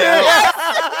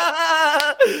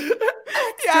 Yeah.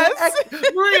 Yes.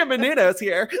 Maria Menounos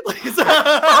here. Please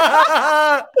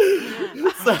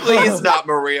not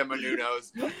Maria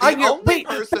Menounos. The only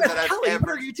person that I've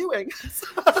ever... What are you doing?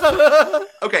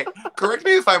 Okay, correct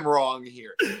me if I'm wrong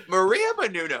here. Maria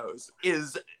Menounos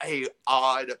is a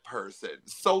odd person,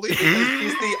 solely because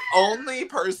she's the only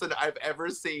person I've ever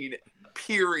seen,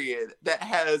 period, that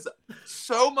has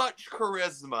so much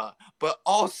charisma, but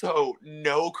also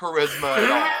no charisma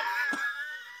at all.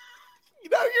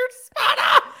 You're spot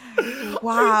on.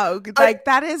 Wow, like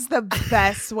that is the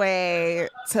best way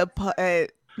to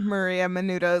put Maria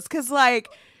Menounos, because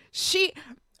she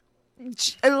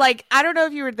like, I don't know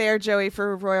if you were there, Joey,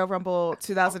 for Royal Rumble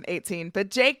 2018,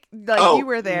 but Jake, you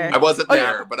were there. I wasn't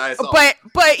there, but I saw. But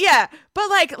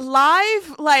like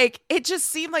live, like it just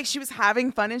seemed like she was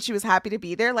having fun and she was happy to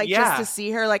be there, just to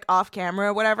see her like off camera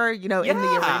or whatever, in the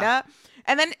arena.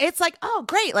 And then it's like, oh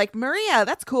great, like Maria,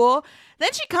 that's cool.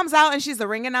 Then she comes out and she's the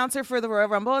ring announcer for the Royal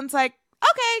Rumble, and it's like,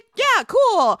 okay, yeah,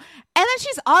 cool. And then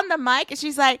she's on the mic and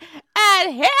she's like,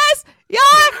 and here's your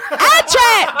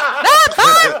entrant,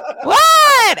 number 1.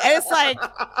 And it's like,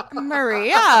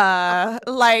 Maria,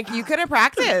 like you could have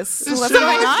practiced. What's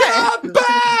going on?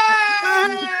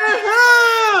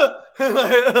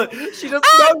 She doesn't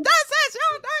know. This is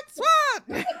your next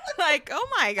one. Like, oh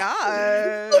my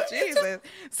god, Jesus.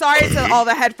 Sorry to all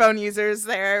the headphone users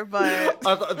there, but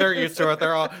they're used to it.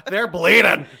 They're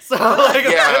bleeding. So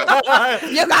you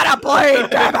gotta bleed,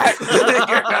 damn it.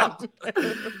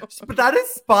 But that is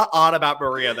spot on about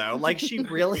Maria, though. Like, she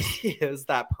really is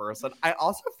that person. I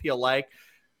also feel like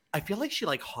she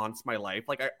like haunts my life.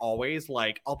 Like, I always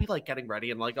I'll be like getting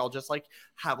ready and like I'll just like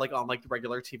have like on like the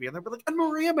regular TV and they'll be like, and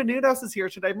Maria Menounos is here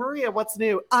today. Maria, what's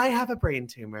new? I have a brain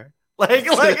tumor. Like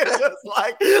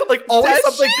always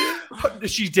something.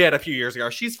 She did a few years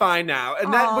ago. She's fine now,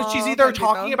 and but she's either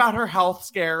talking about her health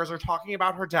scares or talking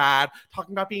about her dad,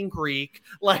 talking about being Greek.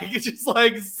 Like, it's just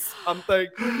like something.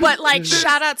 But like,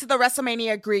 shout out to the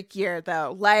WrestleMania Greek year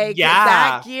though. Like,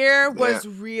 that year was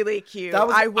really cute.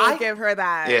 I will give her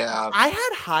that. Yeah, I had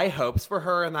high hopes for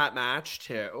her in that match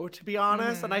too, to be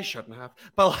honest, and I shouldn't have.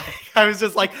 But like, I was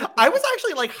just like, I was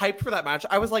actually like hyped for that match.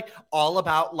 I was like all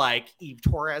about like Eve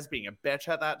Torres being a bitch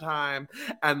at that time,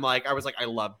 and like I was like, I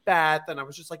love Beth, and I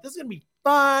was just like, this is gonna be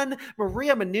fun.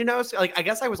 Maria Menounos, like, I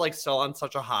guess I was like still on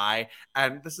such a high,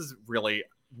 and this is really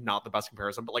not the best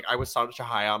comparison, but like I was such a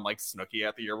high on like Snooki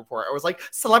at the year before. I was like,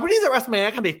 celebrities at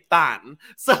WrestleMania can be fun.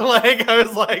 So like I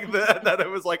was like then it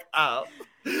was like, oh.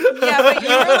 Yeah, but you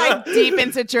were like deep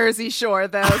into Jersey Shore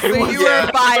though, so you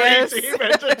were biased. Very deep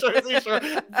into Jersey Shore.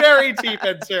 Very deep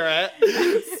into it.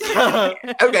 So.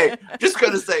 Okay, just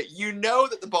gonna say, you know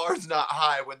that the bar's not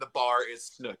high when the bar is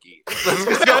Snooki.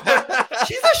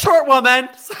 She's a short woman.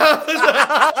 So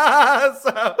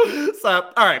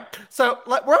all right. So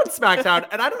we're on SmackDown,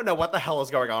 and I don't know what the hell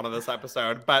is going on in this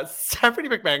episode, but Stephanie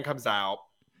McMahon comes out.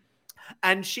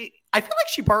 And I feel like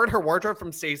she borrowed her wardrobe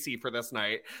from Stacy for this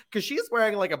night, because she's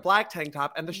wearing like a black tank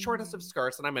top and the shortest of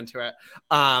skirts, and I'm into it.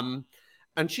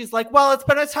 And she's like, well, it's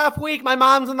been a tough week. My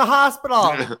mom's in the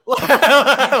hospital. But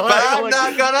I'm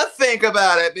not going to think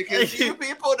about it because you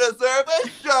people deserve a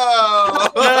show.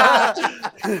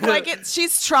 Like,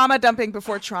 she's trauma dumping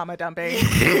before trauma dumping.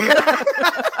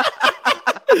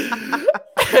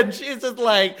 And she's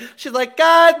like,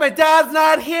 guys, my dad's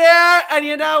not here. And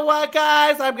you know what,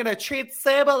 guys? I'm going to treat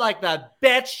Sable like the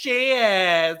bitch she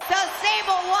is. So,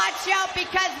 Sable, watch out,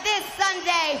 because this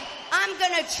Sunday, I'm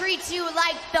going to treat you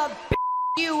like the bitch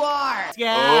you are.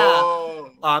 Yeah.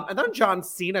 Oh. And then John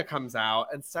Cena comes out,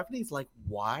 and Stephanie's like,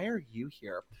 why are you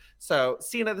here? So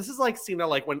Cena, this is like Cena,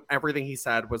 like when everything he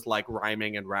said was like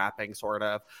rhyming and rapping, sort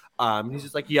of. He's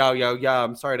just like, yo,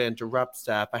 I'm sorry to interrupt,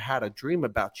 Steph. I had a dream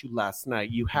about you last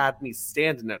night. You had me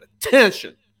standing at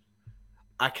attention.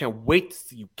 I can't wait to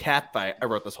see you catfight. I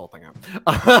wrote this whole thing out.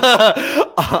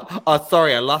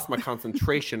 Sorry, I lost my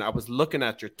concentration. I was looking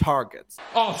at your targets.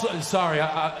 Oh, sorry.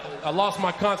 I lost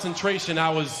my concentration.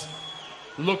 I was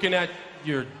looking at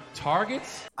your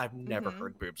targets? I've never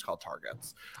heard boobs called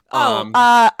targets.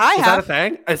 I have. Is that a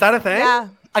thing? Is that a thing? Yeah.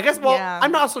 I guess,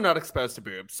 I'm also not exposed to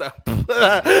boobs, so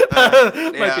might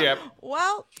be it.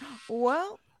 Well,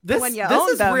 this, when you this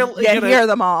own is them, real, you hear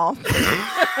them all.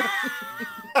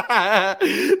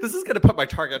 This is going to put my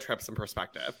Target trips in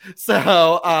perspective.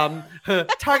 So,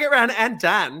 Target ran and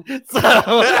done. So,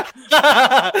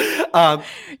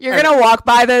 you're going to walk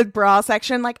by the bra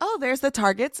section like, oh, there's the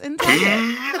Targets in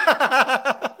Target.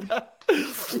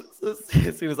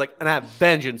 So he was like, and I have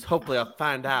vengeance. Hopefully I'll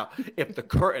find out if the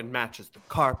curtain matches the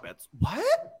carpets.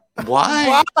 What?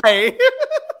 Why?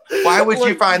 Why would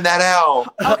you find that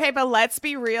out? Okay, but let's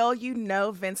be real. You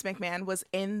know Vince McMahon was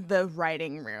in the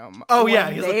writing room. Oh, yeah.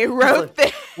 They wrote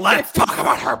this. Let's talk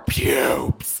about her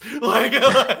pubes.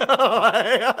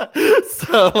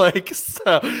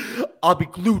 So I'll be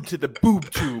glued to the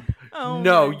boob tube. Oh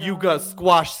no, you got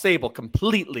squashed Sable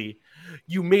completely.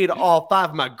 You made all 5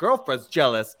 of my girlfriends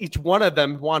jealous. Each one of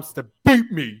them wants to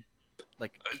beat me.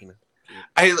 Like, Tina.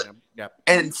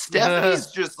 And Stephanie's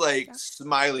just like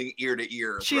smiling ear to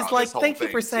ear. She's like, thank you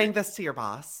for saying this to your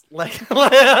boss. Like,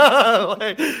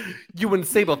 you and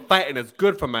Sable fighting is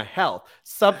good for my health.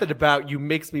 Something about you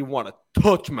makes me want to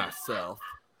touch myself.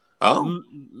 Oh,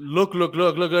 look.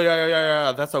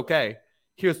 Yeah. That's okay.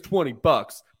 Here's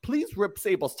 $20. Please rip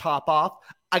Sable's top off.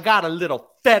 I got a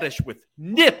little fetish with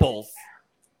nipples.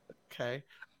 Okay.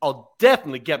 I'll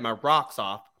definitely get my rocks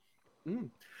off.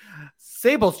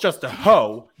 Sable's just a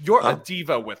hoe. You're a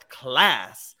diva with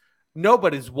class.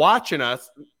 Nobody's watching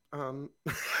us.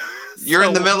 You're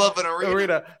in the middle of an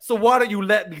arena. So why don't you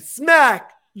let me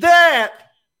smack that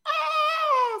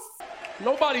ass?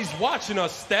 Nobody's watching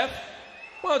us, Steph.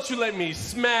 Why don't you let me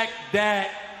smack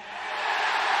that?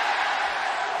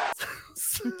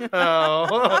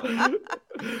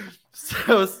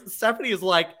 So Stephanie is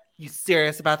like, you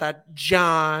serious about that,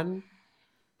 John?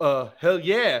 Hell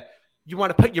yeah. You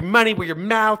want to put your money where your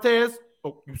mouth is?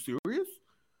 Oh, you serious?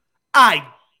 I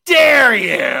dare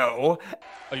you!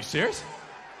 Are you serious?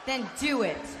 Then do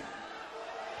it.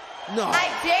 No. I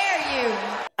dare you.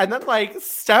 And then, like,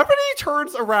 Stephanie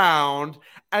turns around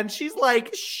and she's,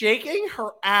 like, shaking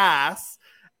her ass.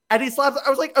 And he slaps. I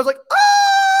was like, ah!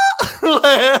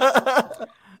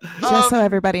 Just so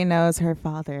everybody knows, her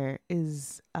father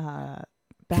is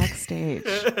backstage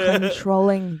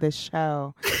controlling the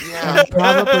show. Yeah.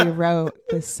 Probably wrote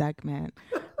this segment.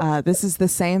 This is the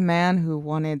same man who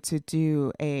wanted to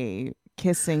do a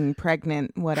kissing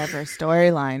pregnant whatever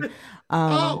storyline.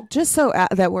 Just so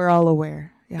that we're all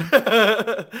aware. Yeah.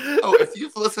 If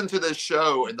you've listened to this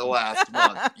show in the last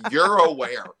month, you're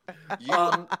aware.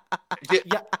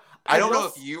 I don't know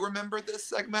if you remember this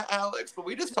segment, Alex, but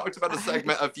we just talked about a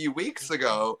segment a few weeks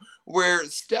ago where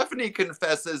Stephanie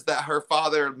confesses that her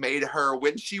father made her,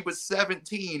 when she was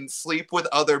 17, sleep with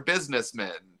other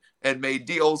businessmen and made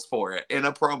deals for it in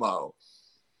a promo.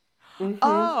 Mm-hmm.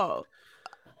 Oh.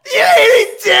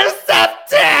 You did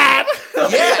something! Yeah,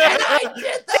 and I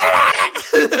did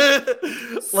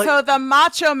that! So the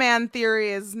Macho Man theory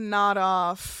is not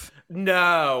off.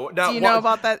 No. Do you know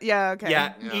about that? Yeah, okay.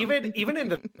 Yeah. Even in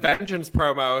the Vengeance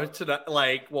promo,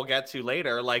 we'll get to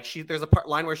later, like, there's a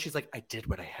line where she's like, I did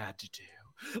what I had to do.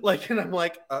 Like, and I'm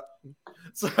like, but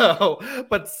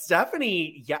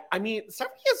Stephanie, Stephanie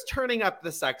is turning up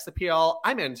the sex appeal.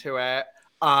 I'm into it.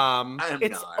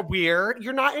 It's not weird.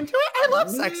 You're not into it? I love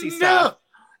sexy stuff.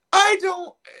 I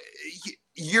don't.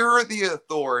 You're the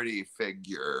authority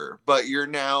figure, but you're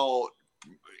now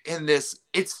in this.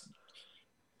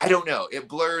 I don't know. It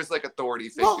blurs like authority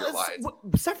figure lines.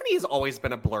 Stephanie has always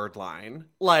been a blurred line.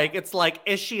 Like, it's like,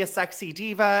 is she a sexy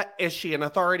diva? Is she an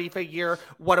authority figure?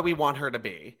 What do we want her to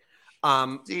be?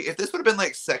 See, if this would have been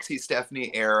like sexy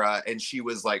Stephanie era and she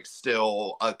was like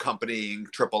still accompanying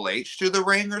Triple H to the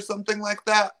ring or something like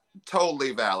that,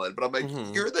 totally valid. But I'm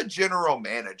like, you're the general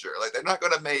manager. Like, they're not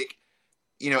going to make,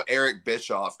 Eric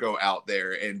Bischoff go out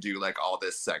there and do like all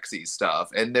this sexy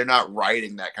stuff. And they're not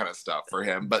writing that kind of stuff for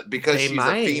him. But because she's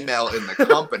a female in the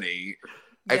company,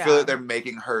 I feel like they're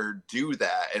making her do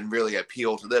that and really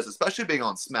appeal to this, especially being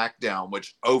on SmackDown,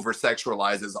 which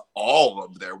over-sexualizes all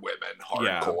of their women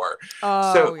hardcore.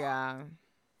 Yeah. Oh, yeah.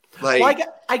 Like,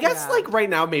 I guess like right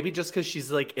now, maybe just because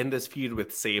she's like in this feud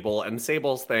with Sable, and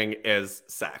Sable's thing is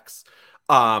sex.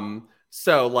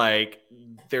 So like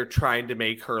they're trying to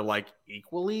make her like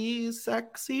equally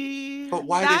sexy. But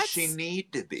why does she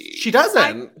need to be? She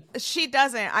doesn't. She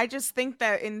doesn't. I just think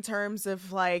that in terms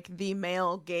of like the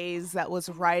male gaze that was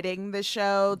writing the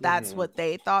show, that's what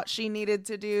they thought she needed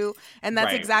to do. And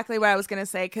that's exactly what I was going to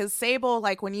say. Because Sable,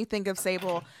 like when you think of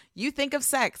Sable, you think of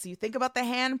sex. You think about the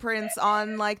handprints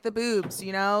on like the boobs,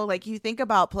 like you think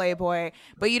about Playboy,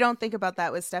 but you don't think about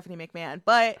that with Stephanie McMahon.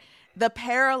 But the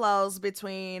parallels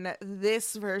between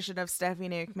this version of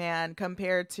Stephanie McMahon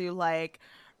compared to like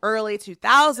early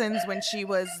 2000s when she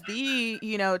was the,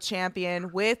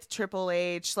 champion with Triple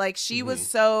H, like she was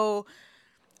so,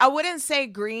 I wouldn't say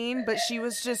green, but she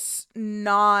was just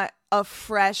not a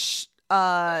fresh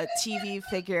TV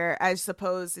figure, I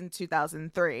suppose, in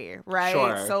 2003, right?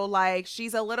 Sure. So like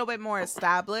she's a little bit more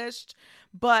established.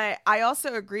 But I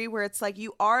also agree where it's like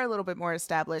you are a little bit more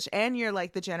established and you're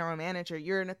like the general manager.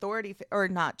 You're an authority or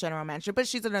not general manager, but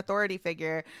she's an authority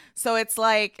figure. So it's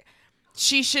like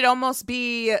she should almost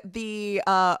be the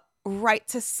right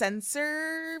to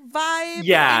censor vibe.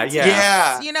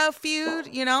 Yeah. You know, feud,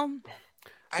 you know?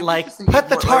 Like, put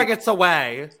the targets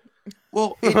away.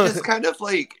 Well, it just kind of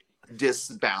like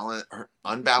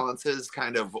unbalances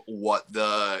kind of what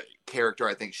the character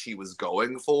I think she was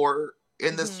going for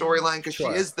in this storyline. Because she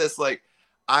is this like,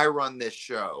 I run this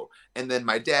show, and then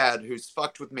my dad, who's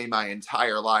fucked with me my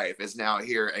entire life, is now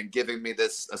here and giving me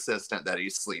this assistant that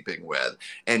he's sleeping with.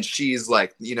 And she's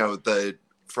like, you know,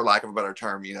 for lack of a better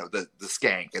term, you know, the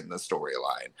skank in the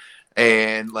storyline.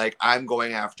 And like, I'm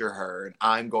going after her,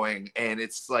 and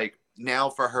it's like, now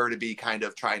for her to be kind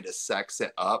of trying to sex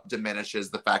it up diminishes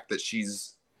the fact that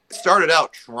she's started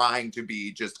out trying to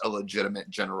be just a legitimate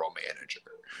general manager.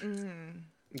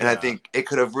 And I think it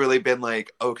could have really been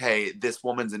like, okay, this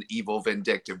woman's an evil,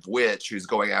 vindictive witch who's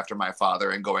going after my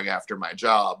father and going after my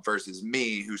job versus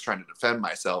me who's trying to defend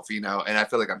myself, you know? And I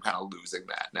feel like I'm kind of losing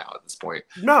that now at this point.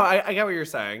 No, I get what you're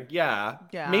saying. Yeah.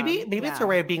 Maybe it's her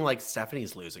way of being like,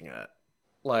 Stephanie's losing it.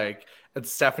 Like,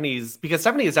 it's because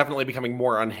Stephanie is definitely becoming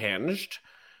more unhinged.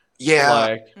 Yeah.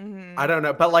 Like, I don't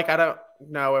know. But like, I don't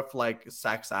know if like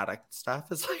sex addict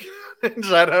stuff is like,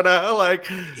 I don't know. Like,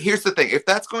 here's the thing. If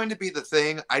that's going to be the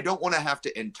thing, I don't want to have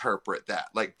to interpret that.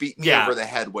 Like, beat me over the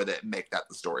head with it and make that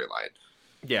the storyline.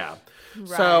 Yeah.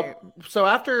 Right. So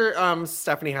after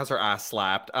Stephanie has her ass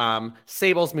slapped,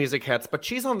 Sable's music hits, but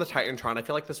she's on the Titantron. I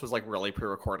feel like this was like really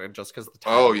pre-recorded just because the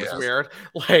timing was weird.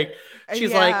 Like,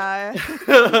 she's like,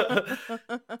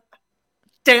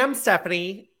 damn,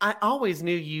 Stephanie, I always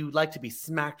knew you like to be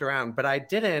smacked around, but I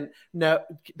didn't know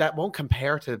that won't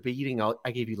compare to the beating I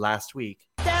gave you last week.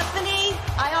 Stephanie,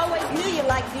 I always knew you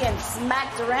liked being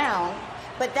smacked around,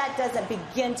 but that doesn't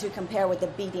begin to compare with the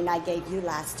beating I gave you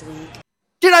last week.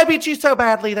 Did I beat you so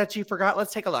badly that you forgot?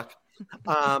 Let's take a look.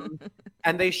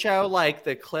 And they show like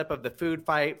the clip of the food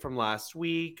fight from last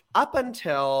week up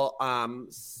until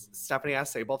Stephanie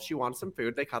asked Sable if she wants some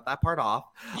food. They cut that part off.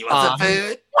 You want some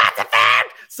food? Want some food?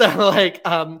 So like,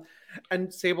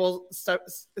 and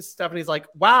Stephanie's like,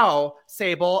 wow,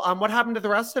 Sable, what happened to the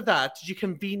rest of that? Did you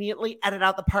conveniently edit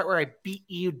out the part where I beat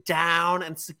you down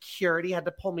and security had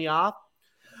to pull me off?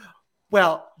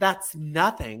 Well, that's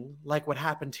nothing like what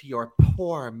happened to your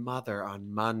poor mother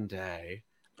on Monday.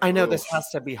 I know this has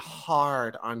to be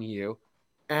hard on you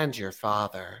and your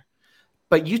father,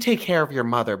 but you take care of your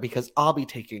mother because I'll be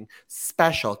taking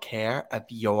special care of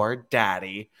your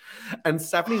daddy. And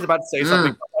Stephanie's about to say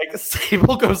something, but like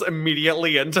Sable goes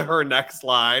immediately into her next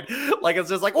line. Like, it's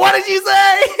just like, what did you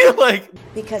say? Like,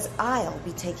 because I'll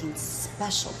be taking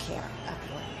special care of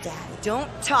your daddy.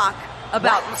 Don't talk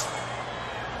about...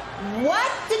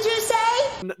 What did you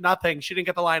say? Nothing. She didn't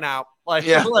get the line out. Like,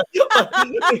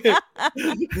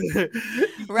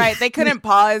 right. They couldn't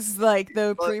pause like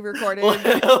the pre-recorded.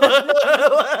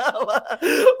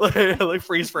 like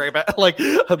freeze frame it. Like,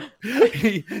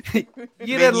 you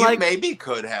maybe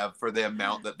could have for the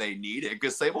amount that they needed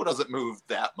because Sable doesn't move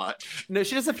that much. No,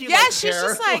 she does a few. Yeah, she's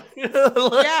just like,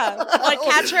 like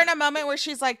catch her in a moment where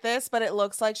she's like this, but it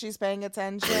looks like she's paying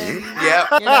attention. Yeah,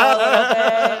 you know, a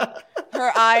little bit.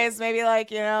 Her eyes maybe like,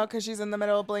 you know, because she's in the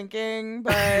middle of blinking,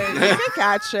 but you can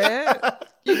catch it.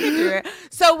 You can do it.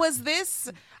 So was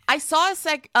this... I saw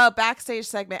a backstage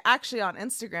segment actually on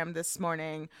Instagram this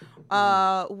morning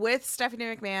with Stephanie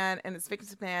McMahon and it's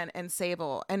Vince McMahon and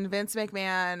Sable. And Vince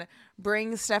McMahon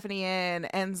brings Stephanie in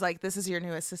and is like, this is your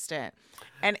new assistant.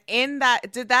 And in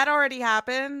that, did that already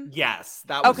happen? Yes.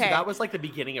 That was like the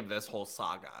beginning of this whole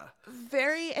saga.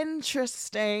 Very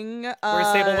interesting.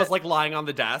 Where Sable was like lying on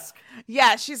the desk.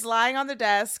 Yeah, she's lying on the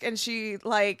desk and she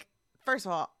like, first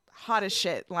of all, hot as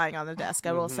shit lying on the desk.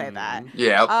 I will say that.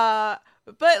 Yeah.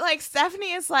 But like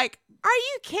Stephanie is like, are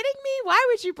you kidding me? Why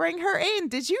would you bring her in?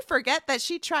 Did you forget that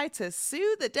she tried to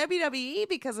sue the WWE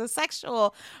because of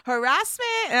sexual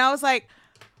harassment? And I was like,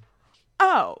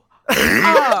 oh. And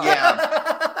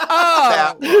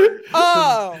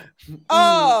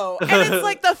it's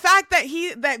like the fact that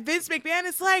Vince McMahon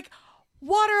is like,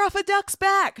 water off a duck's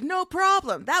back, no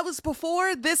problem. That was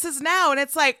before, this is now. And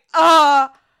it's like,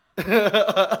 cut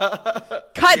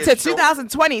to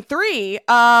 2023.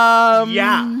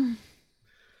 Yeah.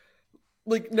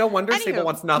 Like, no wonder Sable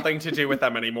wants nothing to do with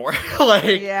them anymore.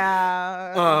 Like,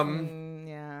 yeah.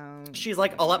 She's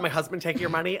like, I'll let my husband take your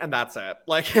money, and that's it.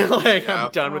 Like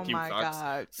I'm done with you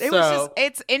fucks. God.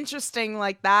 It's interesting,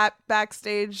 like that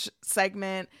backstage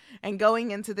segment and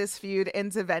going into this feud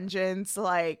into Vengeance,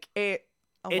 like a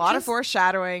lot of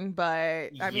foreshadowing, but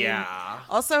I mean,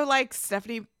 also like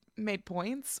Stephanie made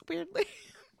points weirdly.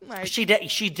 Like she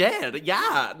did.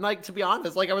 Yeah. Like, to be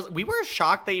honest, like we were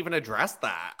shocked they even addressed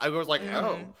that. I was like,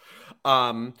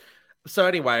 So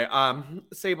anyway,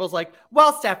 Sable's like,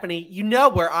 well, Stephanie, you know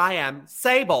where I am.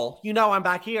 Sable, you know I'm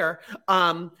back here.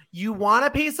 You want a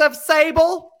piece of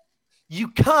Sable? You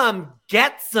come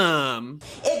get some.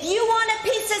 If you want a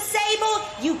piece of Sable,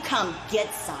 you come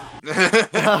get some.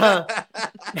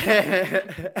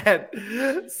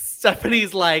 And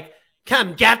Stephanie's like,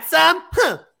 come get some?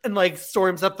 Huh. And like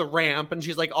storms up the ramp and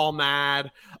she's like all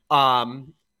mad.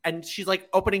 And she's like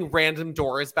opening random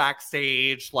doors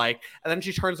backstage, like, and then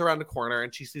she turns around the corner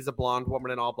and she sees a blonde woman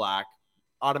in all black,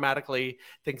 automatically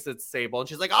thinks it's Sable, and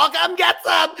she's like, "I'll come get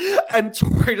some." And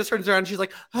Torrie just turns around and she's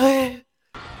like, "Hey."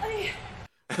 I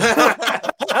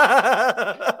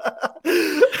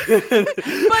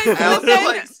also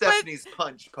like Stephanie's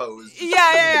punch pose.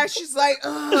 Yeah. She's like,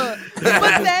 ugh.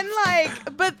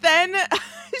 But then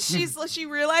she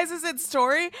realizes it's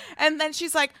Torrie, and then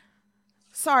she's like,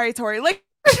 "Sorry, Torrie." Like,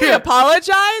 she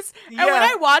apologized. And when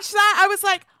I watched that, I was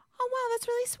like, oh wow, that's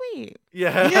really sweet.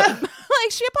 Yeah.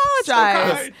 Like, she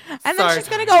apologized. So and then she's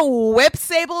gonna go whip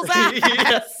Sable's ass.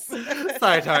 Yes.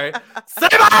 Sorry, Torrie.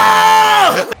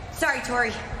 Sable! Sorry,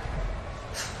 Torrie.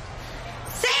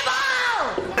 Sable!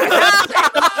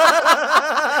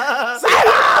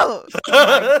 Sable!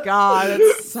 Oh my god,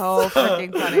 it's so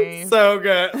freaking funny. So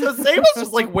good. So Sable's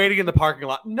just like waiting in the parking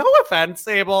lot. No offense,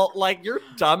 Sable. Like, your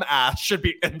dumb ass should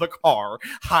be in the car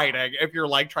hiding if you're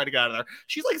like trying to get out of there.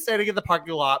 She's like standing in the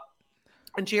parking lot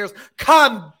and she hears,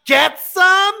 "Come get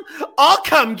some? I'll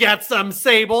come get some,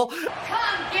 Sable."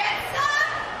 Come get some?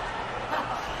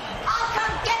 I'll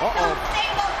come get some, Sable.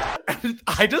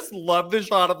 I just love the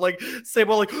shot of like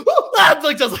Sable like,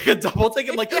 like does like a double take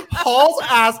and like hauls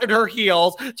ass in her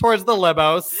heels towards the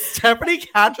limo. Stephanie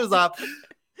catches up,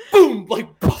 boom,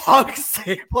 like bonks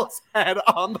Sable's head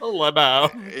on the limo.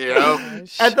 Yep.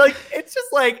 And like it's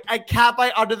just like a cat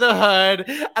fight under the hood,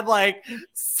 and like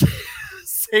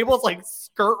Sable's like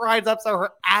skirt rides up so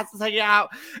her ass is hanging out,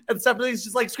 and Stephanie's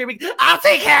just like screaming, "I'll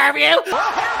take care of you!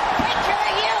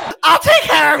 I'll take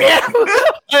care of you!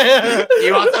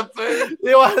 You want some food?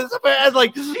 You want some food?" And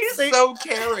like she's so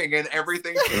caring in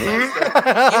everything she does.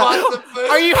 You want some food?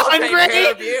 Are you I'll hungry? take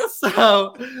care of you.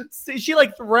 So she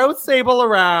like throws Sable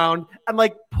around and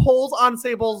like pulls on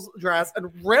Sable's dress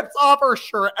and rips off her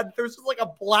shirt, and there's just like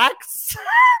a black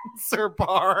sensor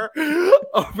bar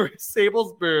over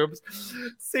Sable's boobs.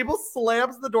 Sable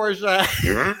slams the door shut.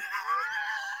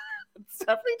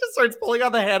 Stephanie just starts pulling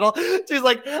on the handle. She's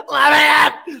like, "Let me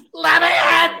in! Let me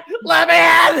in! Let me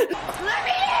in! Let me in! Let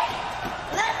me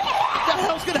in! What the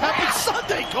hell's gonna happen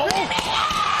Sunday, Cole?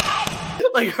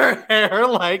 Like her hair,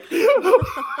 like."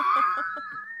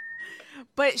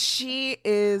 But she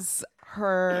is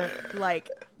her, like,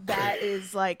 that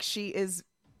is like, she is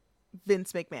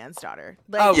Vince McMahon's daughter.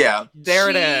 Like, oh yeah, there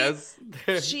it is.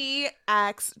 She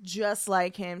acts just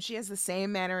like him. She has the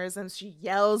same mannerisms. She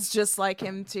yells just like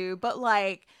him too. But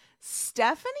like,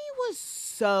 Stephanie was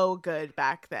so good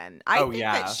back then. I think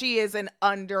that she is an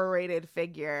underrated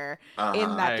figure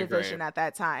in that division at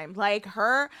that time. Like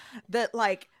the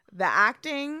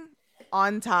acting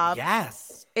on top.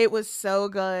 Yes. It was so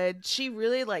good. She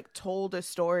really like told a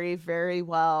story very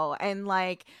well, and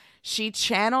like she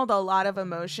channeled a lot of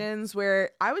emotions where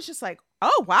I was just like,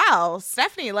 oh wow,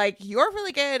 Stephanie, like you're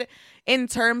really good in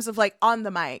terms of like on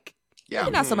the mic. Yeah.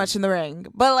 Maybe not so much in the ring,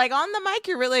 but like on the mic,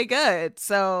 you're really good.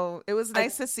 So it was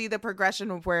nice to see the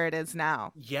progression of where it is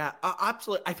now. Yeah,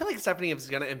 absolutely. I feel like Stephanie is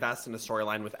going to invest in a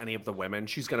storyline with any of the women.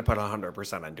 She's going to put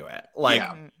 100% into it. Like,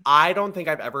 I don't think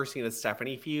I've ever seen a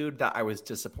Stephanie feud that I was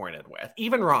disappointed with,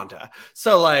 even Ronda.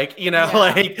 So like,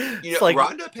 like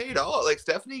Ronda paid all. Like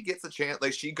Stephanie gets a chance.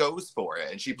 Like she goes for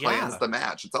it and she plans the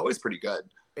match. It's always pretty good.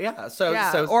 Yeah.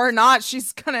 So or not,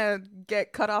 she's gonna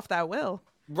get cut off that will.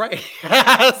 Right.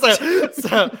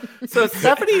 so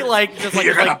Stephanie like just like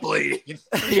you're gonna bleed.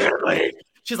 You're gonna bleed.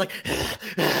 She's like,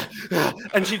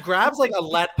 and she grabs like a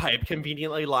lead pipe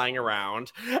conveniently lying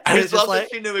around. And it's just like,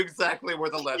 she knew exactly where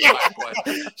the lead pipe was.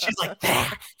 She's like,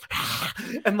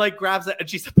 and like grabs it, and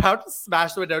she's about to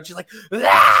smash the window. And she's like,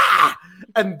 ah!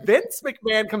 And Vince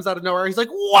McMahon comes out of nowhere. He's like,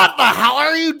 "What the hell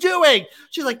are you doing?"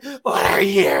 She's like, "What are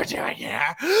you doing here?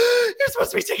 You're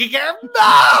supposed to be taking care of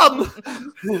Mom."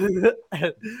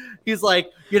 He's like,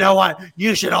 "You know what?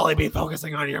 You should only be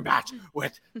focusing on your match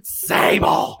with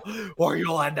Sable, or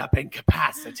you'll end up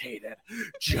incapacitated,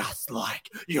 just like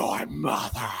your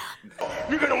mother."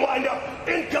 You're gonna wind up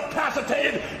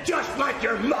incapacitated, just like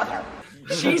your mother.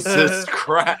 Jesus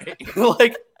Christ.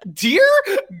 Like, Dear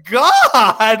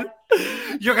God,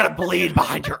 you're gonna bleed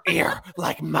behind your ear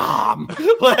like mom.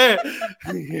 Like,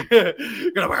 you're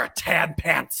gonna wear a tan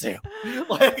pantsuit.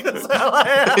 Like, you're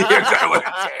gonna wear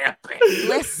a tan pantsuit.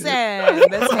 Listen,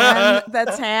 the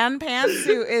tan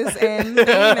pantsuit is in thing.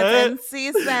 It's in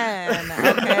season.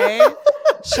 Okay.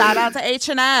 Shout out to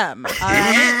H&M. All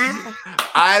right.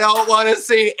 I don't want to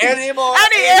see any more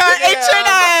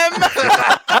H&M.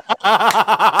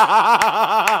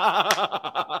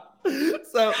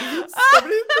 So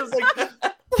somebody just like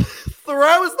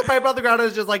throws the pipe on the ground and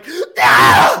is just like,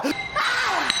 ah!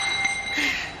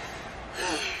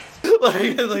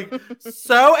 like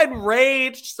so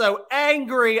enraged, so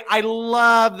angry. I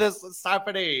love this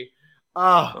Stephanie.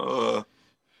 I'd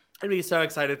be so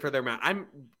excited for their match. I'm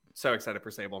so excited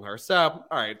for Sable and her. So,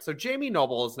 all right. So Jamie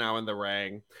Noble is now in the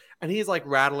ring, and he's like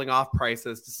rattling off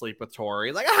prices to sleep with Torrie.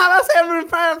 He's like, how about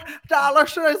 $75?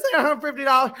 Should I say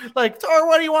 $150? Like, Torrie,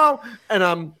 what do you want?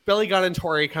 And Billy Gunn and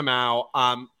Torrie come out.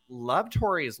 Love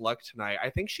Torrie's look tonight.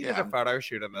 I think she did a photo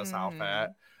shoot in this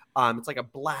outfit. It's like a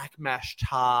black mesh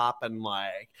top and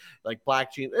like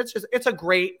black jeans. It's a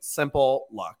great, simple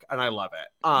look, and I love it.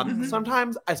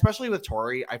 Sometimes, especially with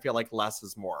Torrie, I feel like less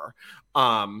is more.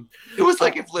 It was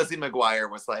like if Lizzie McGuire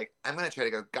was like, I'm gonna try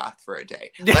to go goth for a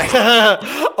day. Like,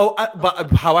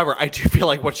 but however, I do feel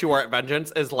like what she wore at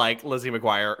Vengeance is like Lizzie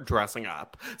McGuire dressing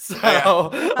up. So,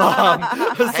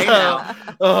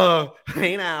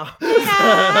 hey now.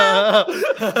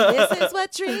 This is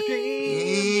what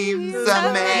dreams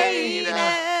are made of.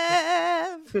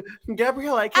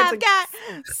 Gabrielle, I've got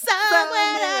somewhere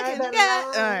I can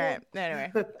go. All right.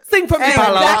 Anyway, sing for me,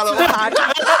 back to the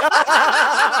podcast.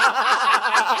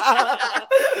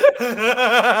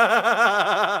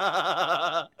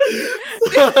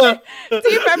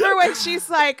 Do you remember when she's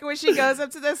like, when she goes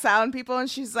up to the sound people and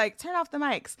she's like, turn off the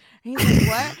mics? And he's like,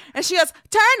 what? And she goes,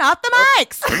 turn off the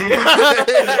mics.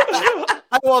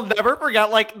 I will never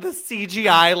forget like the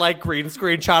CGI like green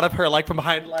screen shot of her like from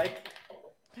behind like.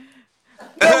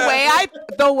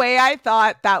 The way I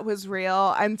thought that was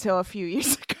real until a few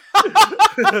years ago.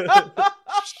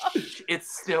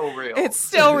 It's still real. It's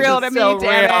still real to me,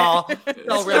 damn it. It's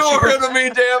still real to me,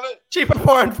 damn it. She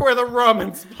performed where the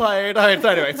Romans played. All right, so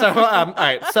anyway, so all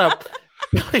right, so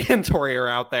Billy and Torrie are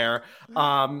out there.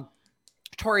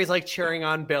 Torrie's like cheering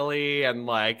on Billy, and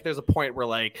like there's a point where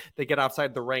like they get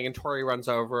outside the ring and Torrie runs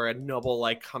over and Noble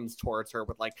like comes towards her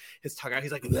with like his tongue out.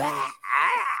 He's like,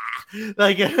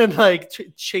 like and like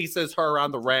chases her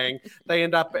around the ring. They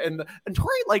end up and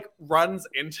Torrie like runs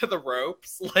into the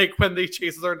ropes. Like when they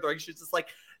chases her in the ring, she's just like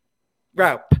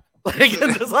rope. Like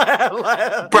and just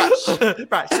like brush.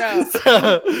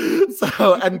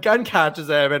 So and Gunn catches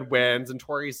him and wins, and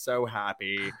Torrie's so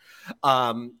happy.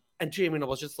 And Jamie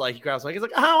Noble's just like, he grabs like, he's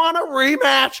like, I want a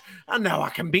rematch. I know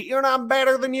I can beat you, and I'm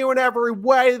better than you in every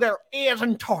way there is.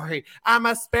 And Torrie, I'm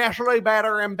especially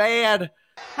better in bed.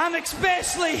 I'm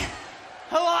especially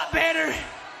a lot better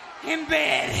in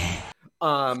bed.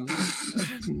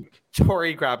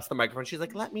 Torrie grabs the microphone. She's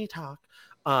like, let me talk.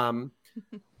 I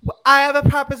have a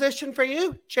proposition for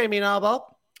you, Jamie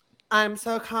Noble. I'm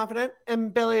so confident in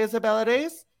Billy's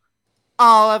abilities.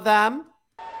 All of them.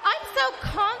 I'm so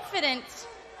confident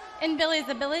in Billy's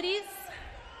abilities.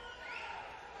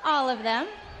 All of them.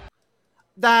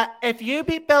 That if you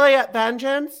beat Billy at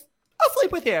Vengeance, I'll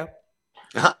sleep with you.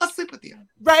 I'll sleep with you.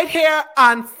 Right here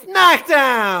on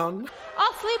SmackDown.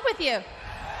 I'll sleep with you.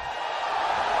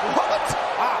 What?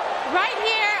 Right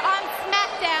here on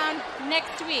SmackDown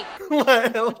next week.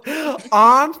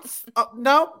 on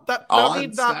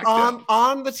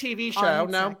the TV show. On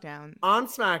SmackDown. On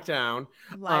SmackDown.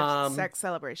 Live sex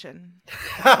celebration.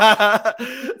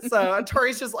 So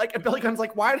Torrie's just like, and Billy Gunn's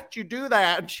like, why did you do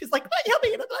that? And she's like, what you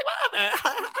mean?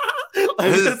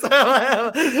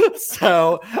 Like,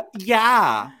 so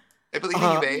yeah. I believe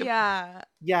in you, babe.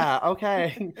 Yeah,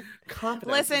 okay. Confidence.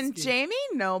 Listen, Jamie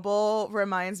Noble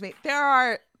reminds me, there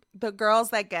are the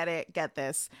girls that get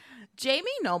this. Jamie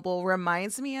Noble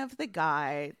reminds me of the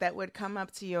guy that would come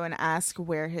up to you and ask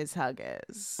where his hug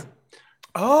is.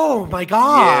 Oh my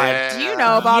God. Yeah. Do you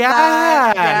know about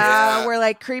that? Yeah. Where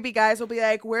like creepy guys will be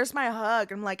like, where's my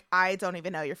hug? I'm like, I don't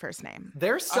even know your first name.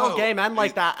 There's still gay men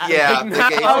like that. Yeah.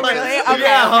 Oh, really? Okay.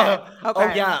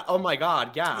 Oh, yeah. Oh my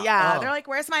God. Yeah. Yeah. Oh. They're like,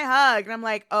 where's my hug? And I'm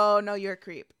like, oh, no, you're a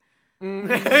creep. Don't and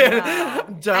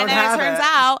then it turns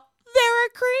out they're a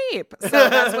creep. So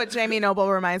that's what Jamie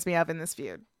Noble reminds me of in this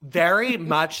feud. Very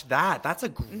much that. That's a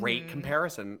great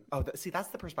comparison. Oh, see, that's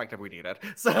the perspective we needed.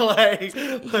 So, like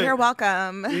you're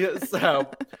welcome. So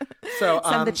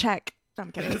send the check. I'm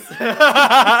kidding.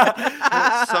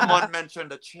 Someone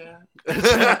mentioned a check.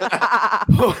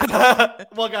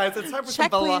 Well, guys, it's time for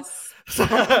check,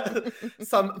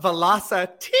 some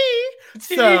velocity.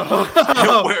 So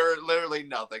where literally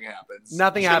nothing happens.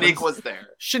 Nothing happens. Shaniqua's there.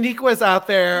 Shaniqua's out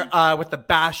there with the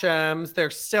Bashams.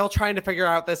 They're still trying to figure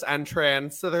out this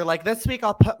entrance. So they're like, this week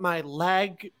I'll put my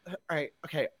leg. All right,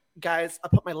 okay, guys, I'll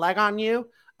put my leg on you.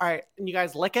 All right, and you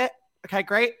guys lick it. Okay,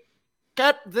 great.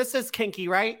 Good. This is kinky,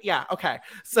 right? Yeah. Okay.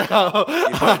 So you put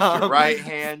your right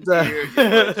hand here, you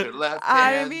put your left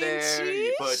hand there,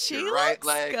 you put your right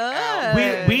leg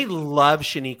out. We love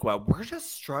Shaniqua. We're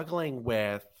just struggling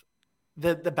with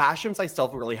the Bashams. I still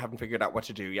really haven't figured out what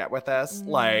to do yet with this.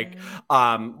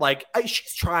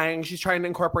 She's trying to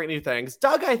incorporate new things.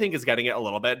 Doug, I think, is getting it a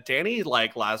little bit. Danny,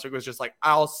 like last week, was just like,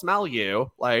 I'll smell you.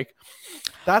 Like,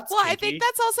 that's kinky. I think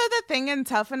that's also the thing in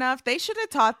Tough Enough. They should have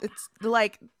taught. It's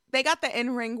like. They got the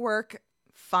in-ring work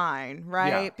fine,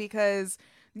 right? Yeah. Because,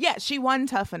 she won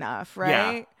Tough Enough,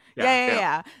 right?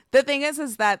 Yeah. The thing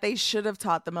is that they should have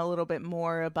taught them a little bit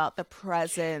more about the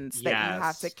presence that you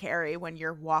have to carry when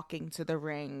you're walking to the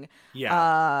ring.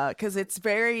 Yeah. Because it's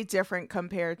very different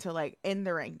compared to, like, in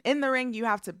the ring. In the ring, you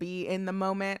have to be in the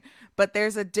moment, but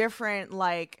there's a different,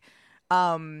 like,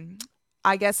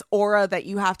 I guess, aura that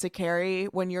you have to carry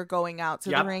when you're going out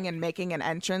to the ring and making an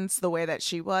entrance the way that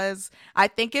she was. I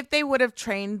think if they would have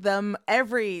trained them,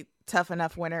 every Tough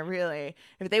Enough winner, really,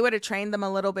 if they would have trained them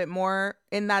a little bit more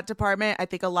in that department, I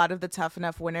think a lot of the Tough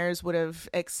Enough winners would have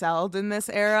excelled in this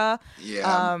era.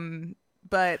 Yeah.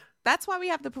 But that's why we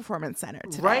have the Performance Center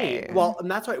today. Right. Well,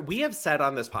 and that's why we have said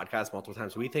on this podcast multiple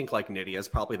times, we think like Nidia is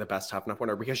probably the best Tough Enough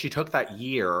winner because she took that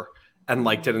year and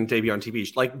like didn't debut on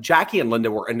TV. Like Jackie and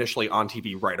Linda were initially on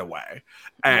TV right away,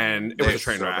 and it was a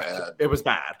train wreck. It was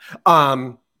bad.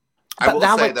 I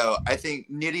will say though, I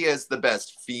think Nidia is the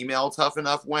best female Tough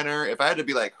Enough winner. If I had to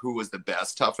be like, who was the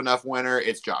best Tough Enough winner,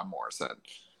 it's John Morrison.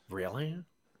 Really?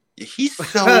 He's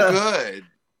so good.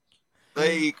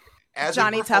 Like as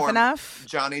Johnny Tough Enough.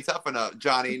 Johnny Tough Enough.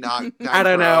 Johnny not. I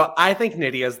don't know. I think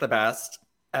Nidia is the best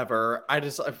ever. I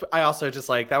also just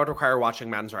like that would require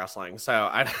watching men's wrestling. So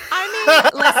I mean,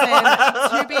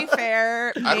 listen, to be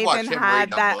fair, Maven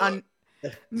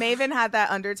had that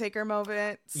Undertaker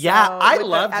moment. Yeah, I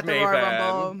loved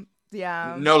Maven.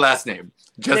 Yeah. No last name.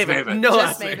 Just Maven. No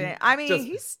last name. I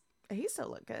mean, he still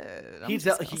look good.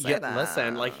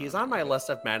 Listen, like he's on my list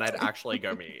of men I'd actually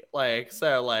go meet. Like,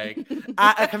 so like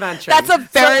at a convention. That's a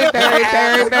very, very,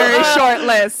 very, very short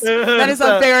list. That is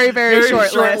a very, very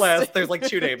short list. There's like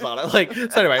 2 names on it. Like,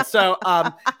 so anyway, so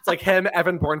it's like him,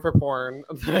 Evan Bourne for porn.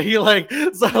 So anyway,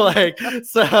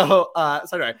 so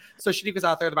Shaniqua's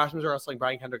out there. The Bashams are wrestling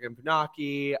Brian Kendrick and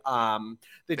Funaki.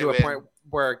 They do a point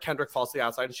where Kendrick falls to the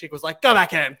outside and Shaniqua was like, go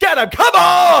back in, get him, come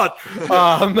on!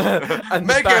 And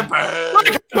Make him pay!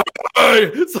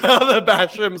 So the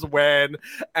Bashams win,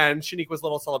 and Shaniqua's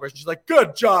little celebration, she's like,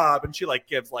 good job! And she like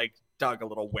gives like Doug a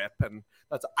little whip, and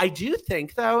that's. I do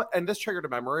think though, and this triggered a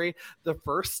memory, the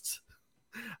first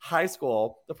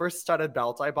studded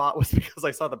belt I bought was because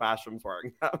I saw the Bashams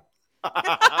wearing them.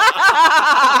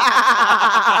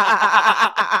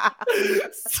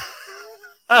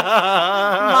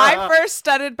 My first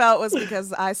studded belt was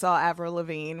because I saw Avril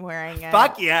Lavigne wearing it.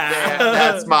 Fuck yeah.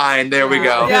 That's mine. There we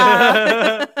go.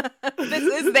 Yeah. This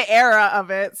is the era of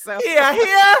it. So yeah.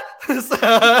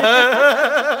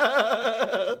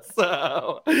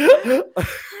 So.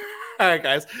 All right,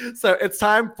 guys. So it's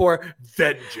time for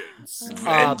vengeance.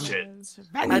 Vengeance.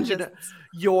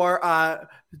 Your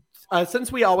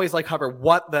since we always like cover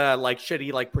what the like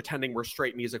shitty like pretending we're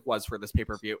straight music was for this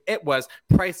pay-per-view, it was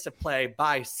Price to Play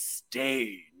by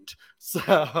Stained. So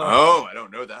I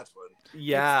don't know that one.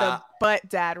 Yeah, it's the butt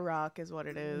dad rock is what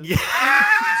it is. Yeah.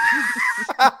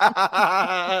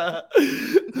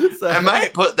 So, I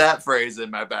might put that phrase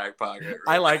in my back pocket.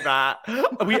 I like that.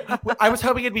 I was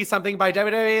hoping it'd be something by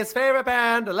WWE's favorite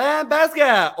band, Limp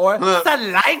Bizkit or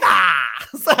Saliva.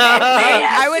 So,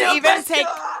 I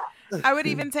would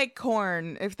even take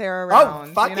Korn if they're around.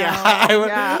 Oh, fuck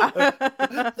yeah.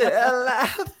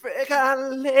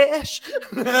 African Lish.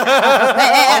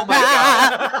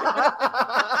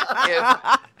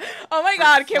 Oh my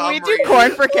God. Can we do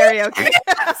Korn for karaoke?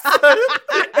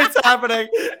 It's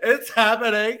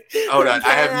happening. Hold on. I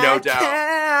have no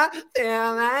doubt.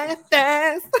 Imagine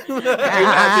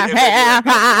if a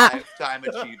lifetime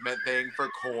achievement thing for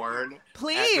Korn.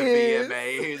 Please. At the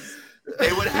VMAs.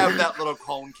 They would have that little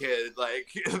Cone kid, like,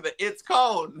 it's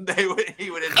Cone.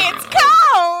 He would. It's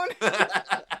Cone.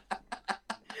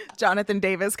 Jonathan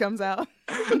Davis comes out.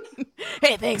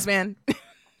 Hey, thanks, man.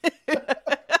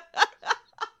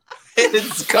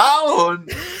 It's gone.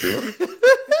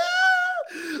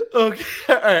 Okay.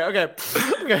 All right. Okay.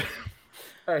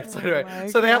 All right. So anyway,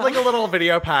 so they have like a little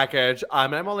video package.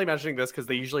 I'm only mentioning this because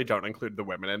they usually don't include the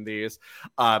women in these.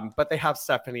 But they have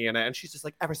Stephanie in it, and she's just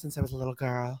like, ever since I was a little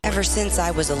girl. Ever since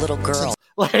I was a little girl.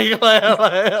 Like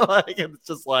it's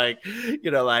just like,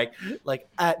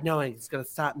 knowing it's gonna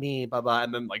stop me, blah blah,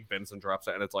 and then like Vince interrupts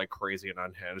it, and it's like crazy and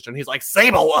unhinged, and he's like,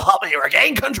 Sable will help me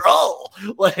regain control.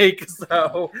 Like,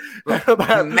 so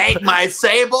make my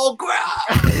Sable grow.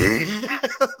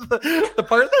 The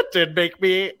part that did make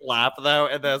me laugh though,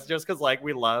 and that's just because like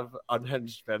we love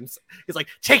unhinged Vince. He's like,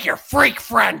 take your freak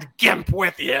friend Gimp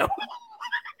with you.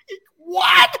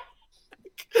 What?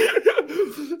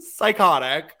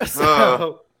 Psychotic.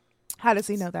 So, how does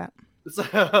he know that? So,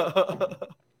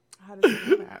 how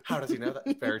does he know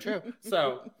that? Very true.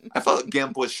 So I thought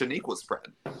Gimp was Shaniqua's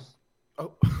friend.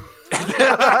 Oh.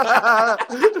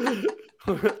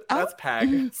 That's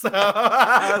Peg. So,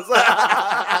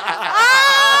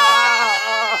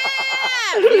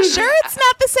 you sure it's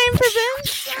not the same for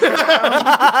Vince?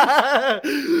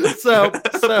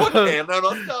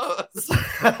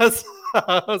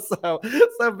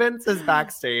 So Vince is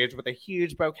backstage with a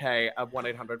huge bouquet of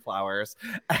 1-800 flowers,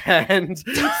 and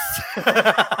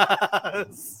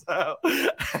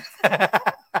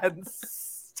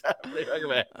Stephanie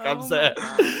McMahon comes in,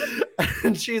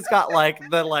 and she's got like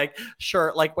the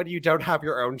shirt, like when you don't have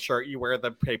your own shirt, you wear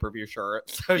the pay-per-view shirt.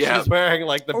 So she's wearing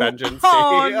like the vengeance.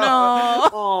 Oh no!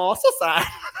 Oh, so sad.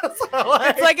 So,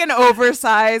 it's like an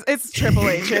oversized. It's Triple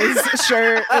H's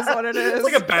shirt, is what it is. It's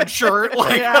like a bed shirt.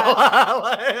 Like,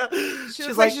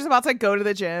 she's like she's about to go to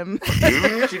the gym.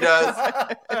 She does.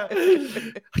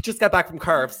 I just got back from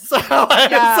curves. So,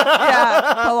 Pilates,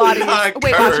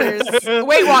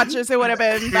 Weight Watchers. It would have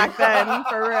been back then,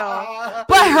 for real.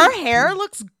 But her hair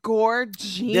looks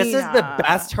gorgeous. This is the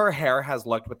best her hair has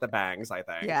looked with the bangs, I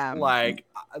think. Yeah. Like,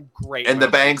 great. And the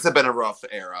bangs have been a rough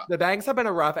era.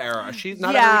 She's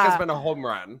not every week has been a home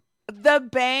run. The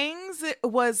bangs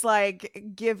was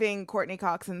like giving Courtney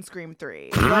Cox in Scream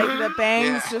 3. Like, the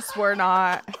bangs just were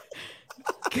not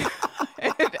good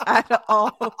at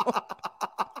all.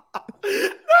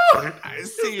 No,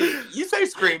 see, you say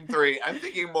Scream 3. I'm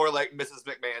thinking more like Mrs.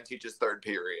 McMahon teaches third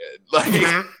period. Like,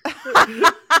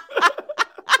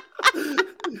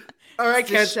 all right,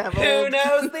 kids. Who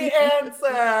knows the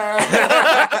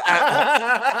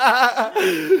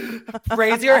answer?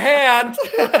 Raise your hand.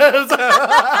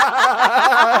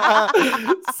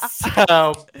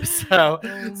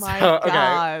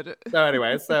 God. So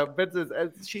anyway, so Vince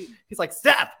he's like,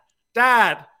 Steph,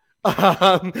 Dad.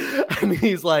 And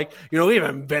he's like,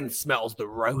 even Vince smells the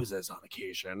roses on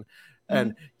occasion.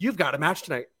 And you've got a match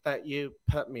tonight that you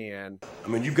put me in. I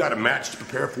mean, you've got a match to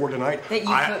prepare for tonight. That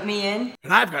you put me in?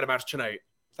 And I've got a match tonight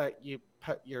that you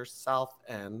put yourself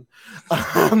in.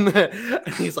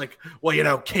 And he's like,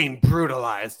 well, Kane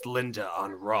brutalized Linda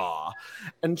on Raw.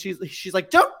 And she's like,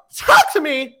 don't talk to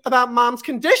me about Mom's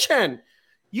condition.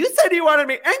 You said you wanted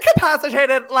me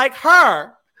incapacitated like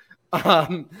her.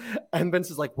 And Vince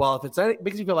is like, well, if it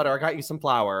makes you feel better, I got you some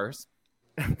flowers.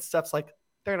 And Steph's like,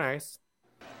 they're nice.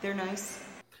 They're nice.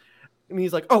 And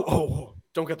he's like, oh,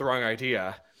 don't get the wrong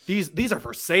idea. These are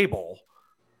for Sable.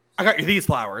 I got you these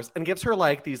flowers. And gives her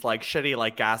like these like shitty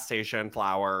like gas station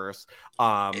flowers.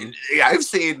 I've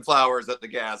seen flowers at the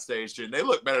gas station. They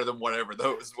look better than whatever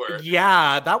those were.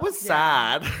 Yeah, that was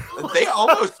sad. They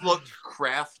almost looked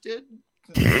crafted.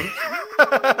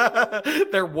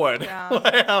 They're wood.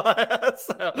 Yeah.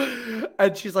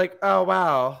 And she's like, oh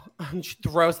wow. And she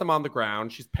throws them on the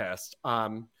ground. She's pissed.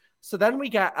 So then we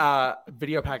get a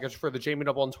video package for the Jamie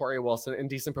Noble and Torrie Wilson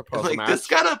Indecent Proposal Match. This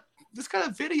got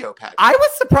a video package. I was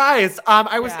surprised.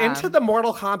 I was into the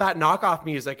Mortal Kombat knockoff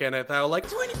music in it though. Like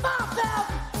 25,000.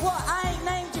 What? I ain't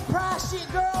named your price shit,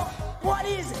 girl. What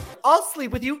is it? I'll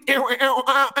sleep with you. Woo!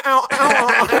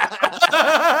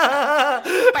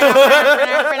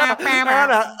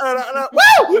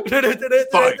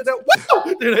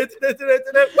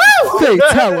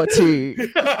 Fatality.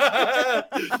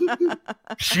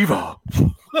 Shiva.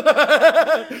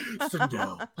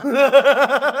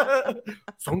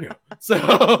 Sonia.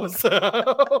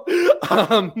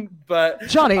 But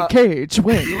Johnny Cage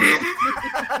wins.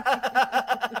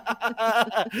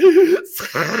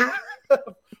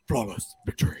 Flawless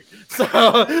victory. So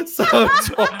Let's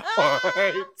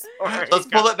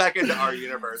pull it back into our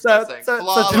universe. So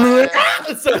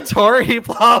Torrie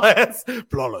flawless.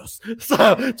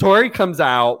 So Torrie comes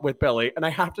out with Billy, and I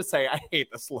have to say, I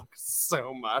hate this look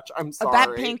so much. I'm sorry.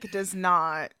 That pink does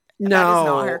not. No, that is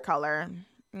not her color.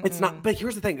 It's not, but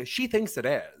here's the thing. She thinks it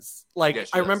is. Like, yeah,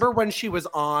 I remember when she was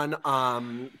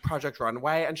on Project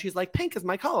Runway and she's like, pink is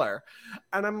my color.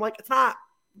 And I'm like, it's not.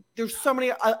 There's so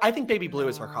many. I think baby blue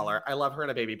is her color. I love her in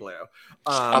a baby blue.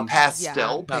 A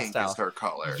pastel pink is her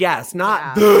color. Yes,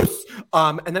 not this.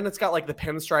 And then it's got like the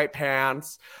pinstripe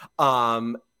pants.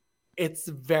 It's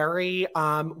very.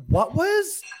 What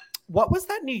was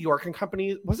that New York and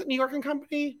Company? Was it New York and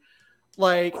Company?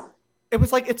 Like. It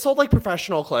was like, it sold like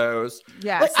professional clothes.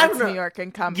 Yeah, like, so it's New York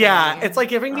and Company. Yeah, it's like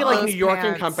giving me like New York pants.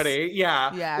 and Company.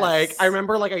 Yeah. Yes. Like, I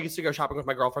remember like I used to go shopping with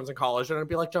my girlfriends in college and I'd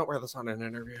be like, don't wear this on an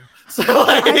interview. So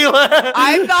like,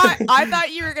 I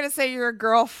thought you were going to say your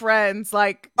girlfriends.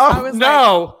 Like, oh, I was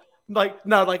no. Like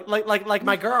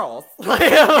my girls.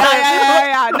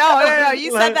 Yeah. No.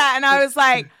 You said that and I was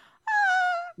like,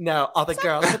 no, all the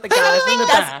girls with the guys in the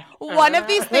back. One of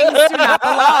these things do not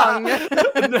belong.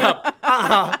 No.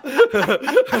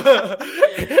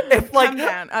 If like,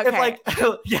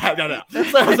 yeah, no.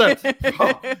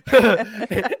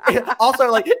 Also,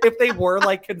 like, if they were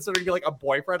like considering me like a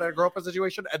boyfriend in a girlfriend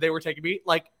situation, and they were taking me,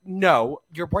 like, no,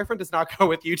 your boyfriend does not go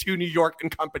with you to New York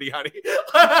and Company, honey.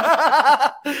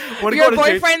 Your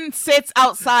boyfriend sits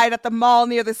outside at the mall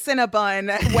near the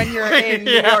Cinnabon when you're in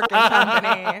New York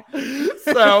and Company.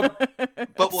 So.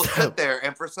 But we'll sit there,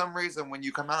 and for some reason, when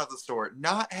you come out of the store,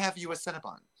 not have you a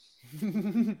Cinnabon.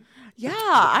 Yeah,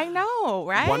 I know,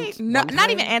 right? Not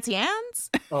even Auntie Anne's.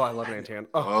 Oh, I love Auntie Anne.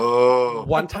 Oh.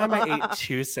 One time I ate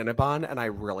 2 Cinnabon, and I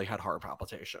really had heart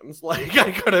palpitations. Like,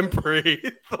 I couldn't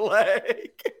breathe.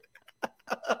 Like,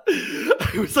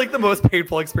 it was like the most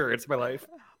painful experience of my life.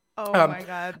 Oh my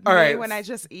God. All right. When I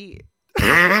just eat. Me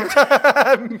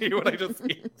when I just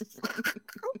eat.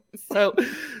 So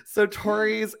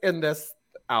Torrie's in this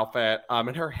outfit,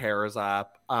 and her hair is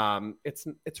up.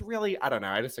 It's really, I don't know.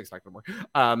 I just expected more.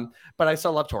 But I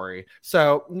still love Torrie.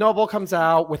 So Noble comes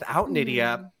out without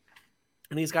Nidia,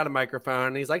 and he's got a microphone,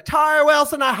 and he's like, Torrie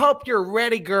Wilson, I hope you're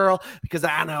ready, girl, because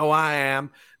I know I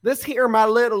am. This here, my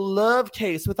little love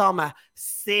case with all my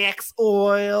sex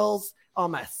oils, all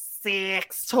my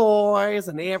sex toys,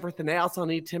 and everything else I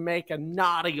need to make a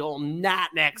naughty old night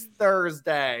next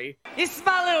Thursday. This is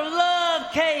my little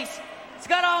love case. It's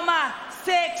got all my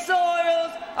sex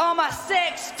oils, all my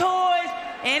sex toys,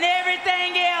 and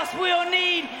everything else we'll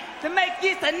need to make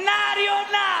this a naughty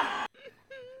old night.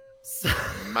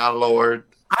 My lord.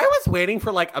 I was waiting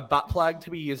for like a butt plug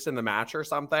to be used in the match or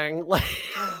something. Like,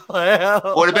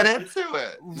 would have been into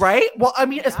it. Right? Well, I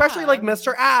mean, especially like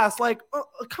Mr. Ass. Like,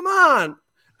 come on.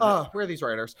 Oh, where are these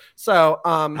writers? So,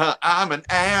 I'm an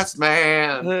ass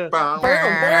man.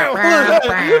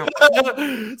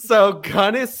 So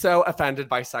Gunn is so offended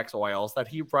by sex oils that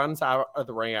he runs out of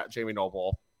the ring at Jamie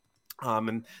Noble.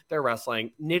 And they're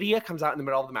wrestling. Nidia comes out in the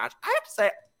middle of the match. I have to say,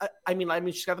 I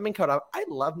mean, she's got the mink coat up. I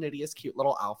love Nidia's cute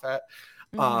little outfit.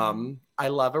 I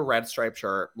love a red striped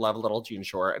shirt. Love a little jean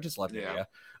short. I just love Nidia.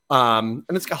 And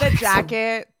it's got the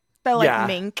jacket. The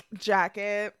mink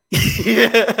jacket.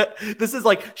 Yeah. This is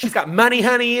like, she's got money,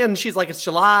 honey, and she's like, it's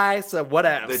July, so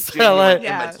whatever. The genuine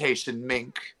imitation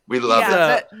mink. We love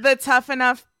it. The tough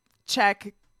enough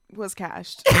check was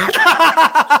cashed. So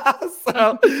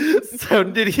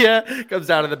Nidia comes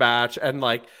out of the match, and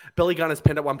like Billy Gunn is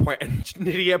pinned at one point, and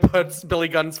Nidia puts Billy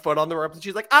Gunn's foot on the ropes, and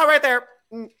she's like, oh, right there.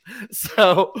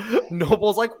 So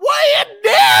Noble's like, what you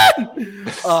did?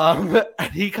 And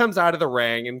he comes out of the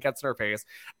ring and gets in her face,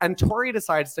 and Torrie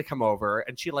decides to come over,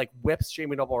 and she like whips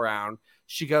Jamie Noble around.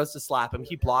 She goes to slap him.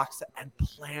 He blocks it and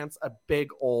plants a big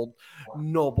old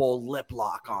Noble lip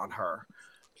lock on her.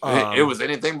 It was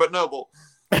anything but Noble.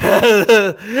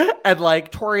 And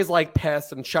like Torrie's like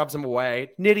pissed and shoves him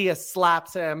away. Nidia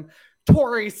slaps him.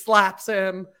 Torrie slaps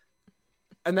him,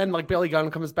 and then like Billy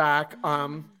Gunn comes back.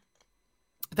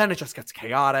 Then it just gets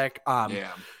chaotic.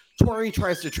 Torrie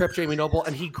tries to trip Jamie Noble,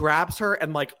 and he grabs her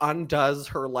and like undoes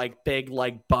her like big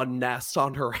like bun nest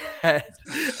on her head.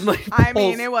 And, like, I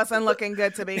mean, it wasn't looking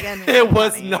good to begin with. It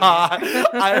was not.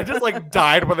 I just like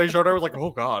died when they showed her. I was like,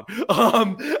 oh god.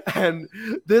 And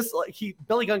this like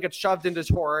Billy Gunn gets shoved into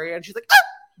Torrie, and she's like, ah!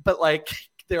 But like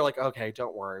they're like, okay,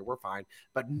 don't worry, we're fine.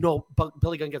 But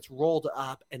Billy Gunn gets rolled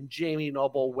up, and Jamie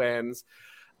Noble wins.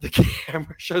 The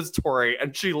camera shows Torrie,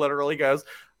 and she literally goes,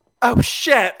 oh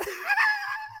shit.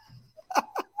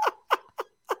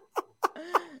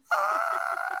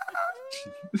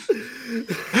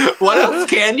 What else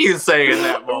can you say in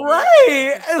that moment?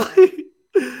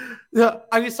 Right.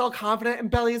 Are you still confident in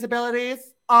Billy's abilities?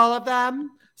 All of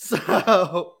them?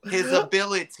 So his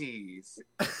abilities.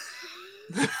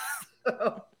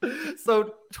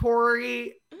 So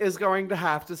Torrie is going to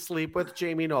have to sleep with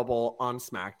Jamie Noble on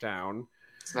SmackDown.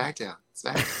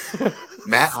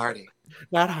 Matt Hardy.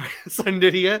 So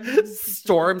Nidia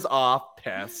storms off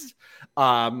pissed.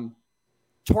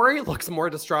 Torrie looks more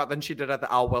distraught than she did at the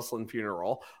Al Wilson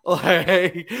funeral.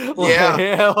 Like,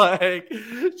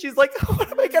 she's like,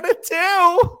 what am I gonna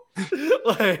do?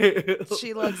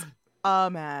 She looks a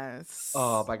mess.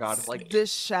 Oh my god, like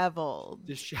disheveled.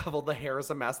 The hair is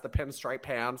a mess. The pinstripe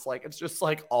pants, like it's just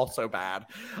like all so bad.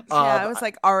 Yeah, it was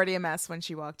like already a mess when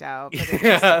she walked out. But it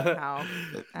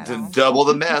just, double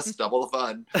the mess, double the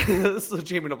fun. So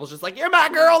Jamie Noble's just like, you're my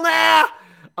girl now.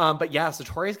 But yeah, so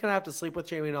Torrie's gonna have to sleep with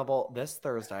Jamie Noble this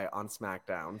Thursday on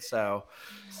SmackDown. So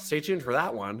stay tuned for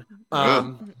that one.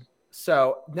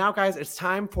 So now, guys, it's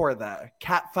time for the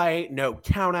catfight, no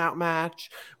count-out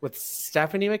match with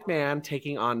Stephanie McMahon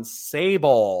taking on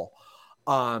Sable.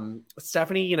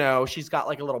 Stephanie, you know, she's got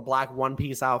like a little black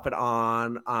one-piece outfit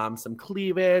on, some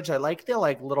cleavage. I like the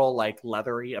like little like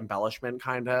leathery embellishment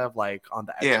kind of like on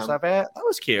the edges of it. That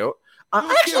was cute.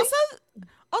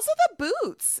 Also the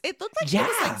boots. It looked like it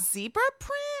was like zebra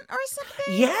print or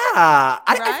something. Yeah.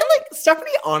 I feel like Stephanie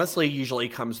honestly usually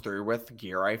comes through with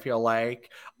gear, I feel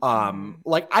like.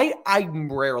 Like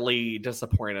I'm rarely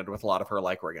disappointed with a lot of her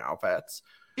like ring outfits.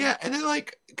 Yeah, and then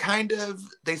like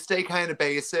they stay kind of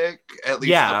basic, at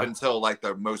least up until like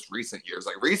the most recent years.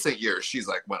 Like recent years, she's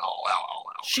like went all out.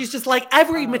 She's just like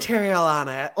every material on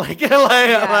it. Like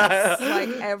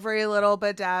every little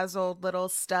bedazzled little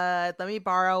stud. Let me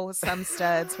borrow some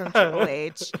studs from Triple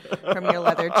H from your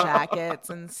leather jackets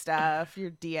and stuff.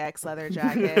 Your DX leather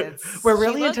jackets. We're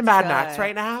really into Mad Max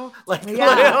right now. Like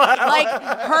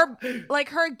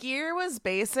her gear was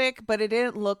basic, but it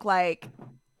didn't look like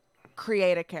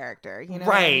create a character, you know?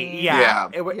 Right? I mean? Yeah.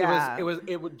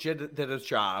 It did its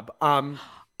job.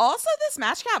 Also, this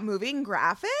match got moving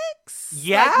graphics.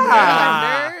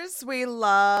 Yeah. Like, we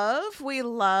love.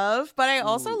 But I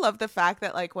also love the fact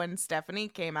that like when Stephanie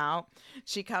came out,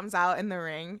 she comes out in the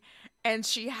ring and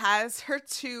she has her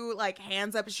two like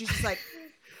hands up and she's just like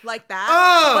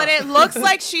that. But it looks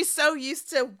like she's so used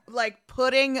to like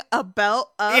putting a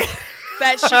belt up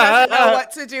that she doesn't know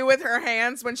what to do with her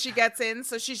hands when she gets in.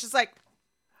 So she's just like,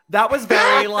 that was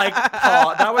very like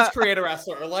Paul. That was creator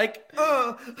wrestler. Like,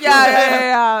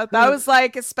 yeah. That was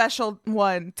like a special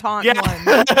one, taunt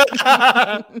one.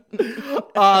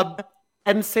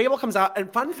 And Sable comes out.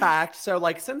 And fun fact, so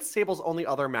like since Sable's only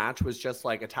other match was just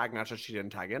like a tag match that she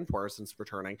didn't tag in for since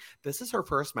returning, this is her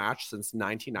first match since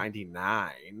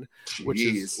 1999, which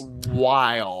is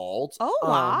wild. Oh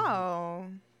wow.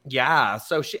 Yeah,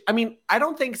 so I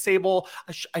don't think Sable,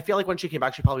 I feel like when she came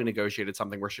back, she probably negotiated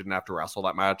something where she didn't have to wrestle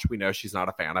that much. We know she's not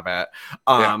a fan of it.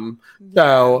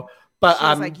 So, but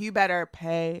she's like, you better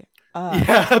pay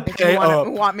up. Pay up.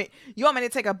 You want me to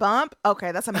take a bump?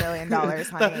 Okay, that's $1 million, honey.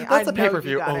 That's a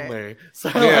pay-per-view only.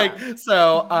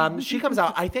 She comes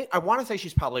out. I want to say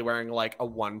she's probably wearing like a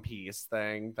one-piece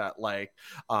thing that like,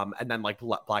 and then like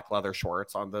black leather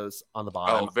shorts on the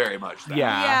bottom. Oh, very much.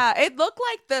 Yeah. It looked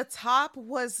like the top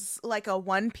was like a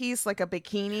one-piece, like a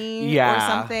bikini or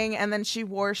something, and then she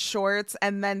wore shorts,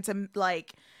 and then to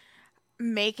like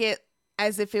make it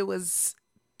as if it was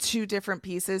two different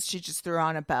pieces, she just threw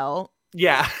on a belt.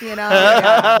 Yeah. You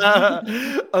know?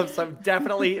 So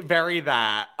definitely very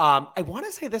that. I want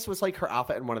to say this was like her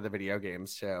outfit in one of the video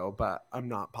games too, but I'm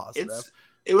not positive.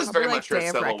 It was very much her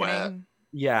silhouette.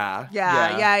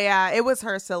 Yeah. It was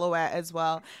her silhouette as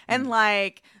well. And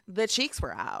like the cheeks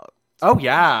were out. Oh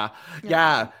yeah.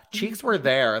 Cheeks were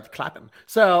there clapping.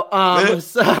 So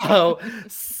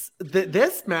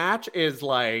this match is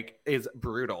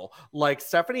brutal. Like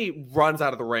Stephanie runs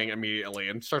out of the ring immediately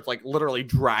and starts like literally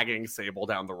dragging Sable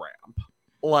down the ramp.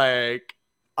 Like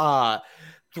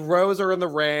throws her in the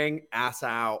ring, ass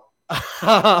out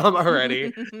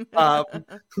already.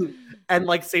 And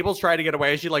like Sable's trying to get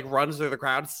away. She like runs through the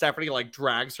crowd. Stephanie like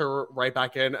drags her right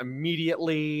back in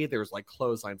immediately. There's like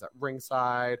clotheslines at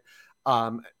ringside.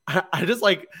 I just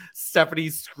like Stephanie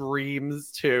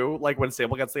screams too, like when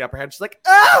Sable gets the upper hand. She's like,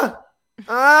 Sable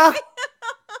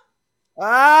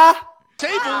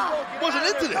wasn't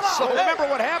into this, so remember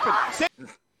what happened.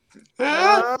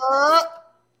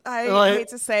 I hate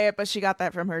to say it, but she got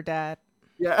that from her dad.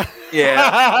 Yeah.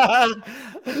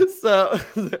 So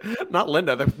not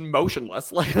Linda, they're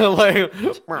motionless. Like yeah,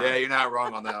 you're not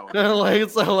wrong on that one.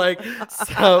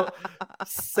 So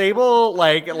Sable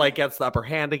like gets the upper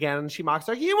hand again, and she mocks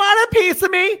her. You want a piece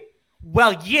of me?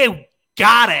 Well, you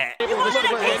got it. You want a piece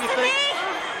of me?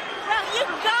 Well, you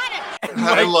got it.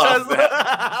 I love that.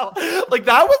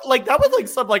 That was like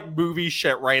some like movie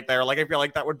shit right there. Like I feel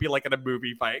like that would be like in a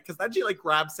movie fight, because then she like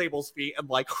grabs Sable's feet and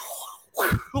like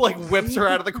whips her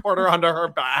out of the corner onto her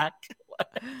back.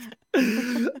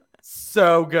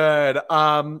 So good.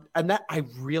 And that I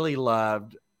really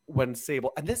loved when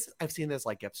Sable, and this I've seen this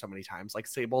like GIF so many times. Like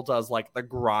Sable does like the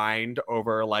grind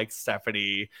over like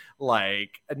Stephanie,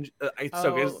 like, and it's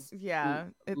so good. Yeah,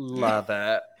 love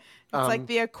it. It's like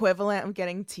the equivalent of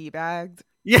getting teabagged.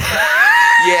 Yeah.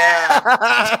 Yeah.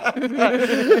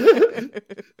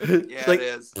 Yeah, like, it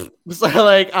is. So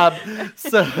like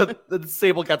so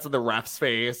Sable gets in the ref's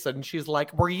face and she's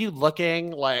like, were you looking?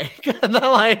 Like, and then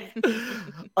like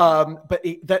but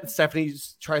that Stephanie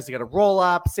tries to get a roll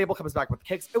up. Sable comes back with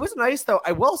kicks. It was nice though.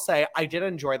 I will say I did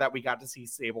enjoy that we got to see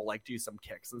Sable like do some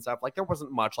kicks and stuff. Like there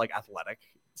wasn't much like athletic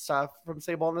stuff from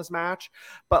Sable in this match,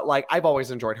 but like I've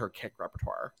always enjoyed her kick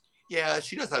repertoire. Yeah,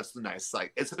 she does have some nice,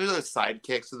 like, especially those side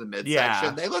kicks in the midsection.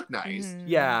 Yeah. They look nice.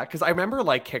 Yeah, because I remember,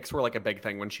 like, kicks were, like, a big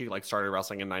thing when she, like, started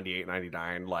wrestling in 98,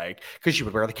 99, like, because she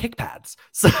would wear the kick pads.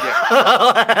 So,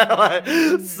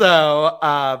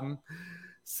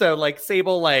 so like,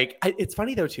 Sable, like, it's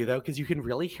funny, though, too, though, because you can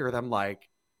really hear them, like,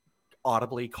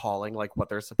 audibly calling, like, what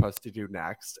they're supposed to do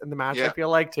next in the match, I feel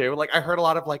like, too. Like, I heard a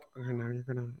lot of, like, oh, no, you're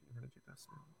gonna do this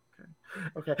now.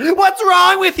 Okay. What's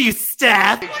wrong with you,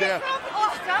 Steph?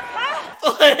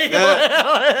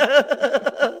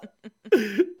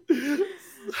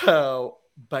 So,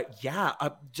 but yeah,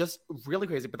 just really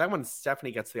crazy. But then when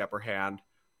Stephanie gets the upper hand,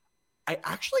 I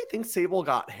actually think Sable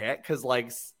got hit because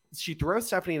like she throws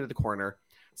Stephanie into the corner.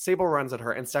 Sable runs at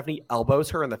her and Stephanie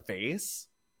elbows her in the face.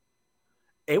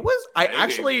 It was, I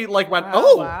actually like went,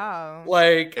 wow.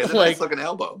 Like, it's a nice looking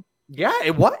elbow. Yeah,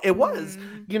 it was,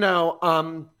 you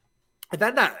know, and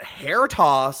then that hair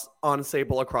toss on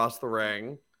Sable across the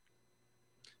ring.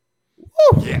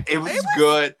 Woo! Yeah, it was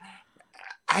good.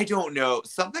 I don't know.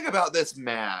 Something about this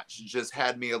match just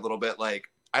had me a little bit like,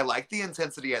 I liked the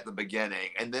intensity at the beginning.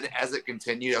 And then as it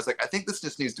continued, I was like, I think this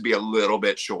just needs to be a little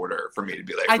bit shorter for me to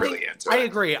be like really into it. I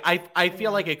agree. I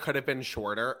feel like it could have been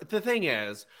shorter. The thing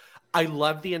is, I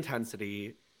love the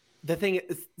intensity. The thing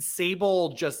is,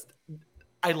 Sable just...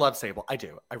 I love Sable. I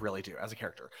do. I really do as a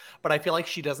character. But I feel like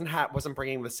she wasn't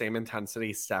bringing the same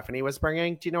intensity Stephanie was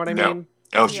bringing. Do you know what I mean?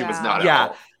 Oh, she was not at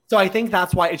all. So I think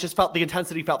that's why it just felt, the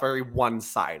intensity felt very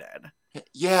one-sided.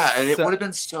 Yeah, and it would have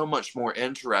been so much more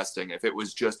interesting if it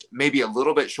was just maybe a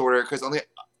little bit shorter. Because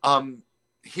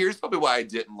here's probably why I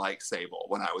didn't like Sable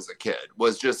when I was a kid.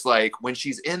 Was just like when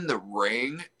she's in the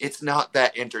ring, it's not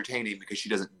that entertaining because she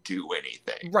doesn't do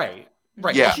anything. Right.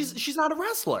 Yeah. She's not a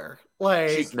wrestler. Like,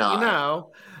 she's not. You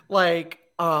know, like,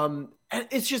 and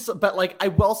it's just, but like, I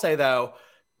will say though,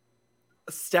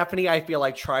 Stephanie, I feel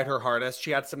like tried her hardest.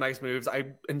 She had some nice moves. I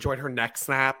enjoyed her neck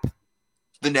snap.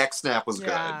 The neck snap was good.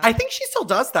 I think she still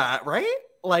does that, right?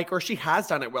 Like, or she has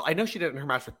done it well. I know she did it in her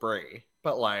match with Brie,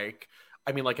 but like,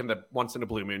 I mean, like in the once in a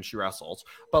blue moon she wrestles,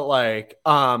 but like,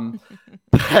 yeah,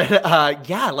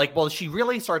 like, well, she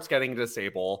really starts getting to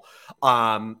Sable,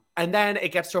 and then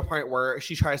it gets to a point where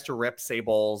she tries to rip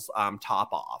Sable's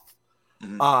top off,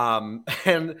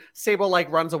 and Sable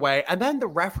like runs away, and then the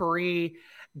referee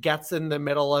gets in the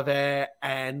middle of it,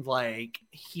 and like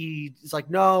he's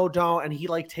like, no, don't, and he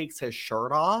like takes his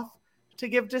shirt off to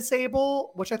give to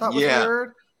Sable, which I thought was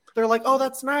weird. They're like, oh,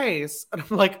 that's nice. And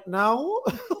I'm like, no.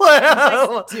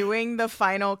 Like doing the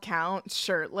final count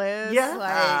shirtless. Yeah.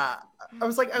 Like, I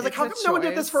was like, how come no one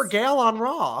did this for Gail on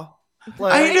Raw?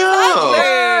 Like, I know.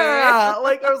 Yeah.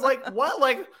 Like, I was like, what?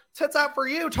 Like, tits out for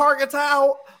you, targets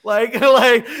out. Like,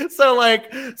 so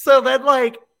then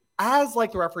like, as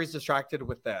like the referee's distracted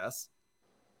with this,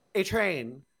 a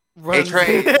train runs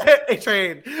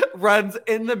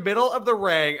in the middle of the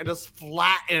ring and just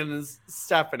flattens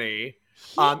Stephanie.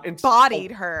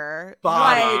 Bodied her. Like,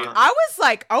 I was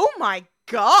like, oh my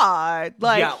God.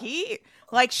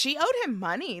 Like she owed him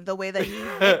money the way that he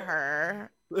hit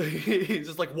her. He's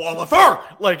just like, wall of fur,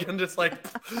 like, and just like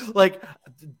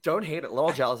don't hate it. A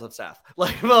little jealous of Steph.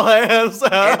 Like, and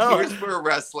here's where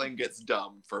wrestling gets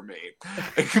dumb for me,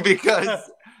 because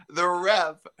the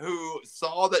ref who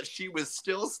saw that she was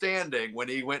still standing when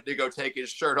he went to go take his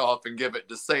shirt off and give it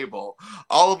to Sable,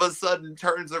 all of a sudden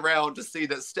turns around to see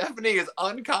that Stephanie is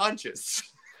unconscious.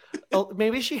 Well,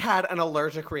 maybe she had an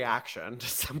allergic reaction to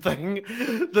something.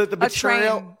 The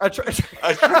material. A train.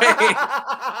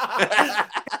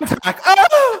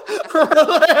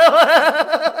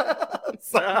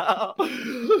 So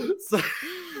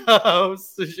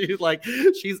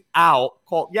she's out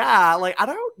cold. Yeah, like I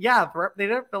don't. Yeah, they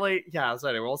didn't really. Yeah. So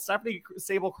anyway, well,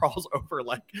 Sable crawls over,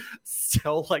 like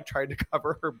still like trying to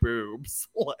cover her boobs,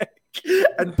 like,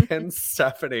 and pins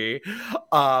Stephanie,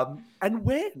 and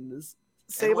wins.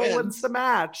 Sable wins the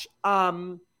match.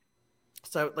 So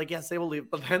like, yeah, Sable leaves,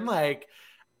 but then like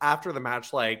after the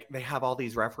match, like they have all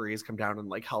these referees come down and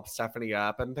like help Stephanie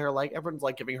up, and they're like everyone's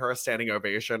like giving her a standing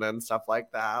ovation and stuff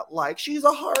like that. Like she's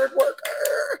a hard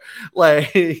worker.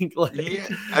 Like yeah.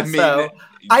 I mean, so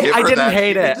I didn't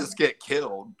hate it. Just get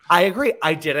killed. I agree.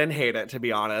 I didn't hate it, to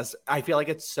be honest. I feel like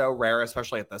it's so rare,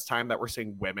 especially at this time, that we're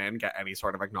seeing women get any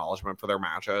sort of acknowledgement for their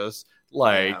matches.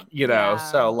 Like, you know,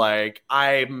 so like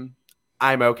I'm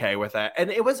okay with it.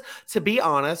 And it was, to be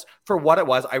honest, for what it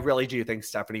was, I really do think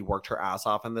Stephanie worked her ass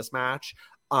off in this match.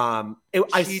 I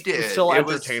was still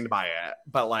entertained by it,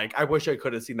 but like I wish I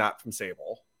could have seen that from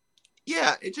Sable.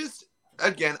 Yeah, it just,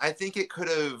 again, I think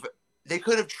they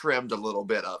could have trimmed a little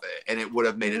bit of it and it would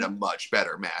have made it a much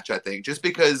better match, I think, just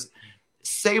because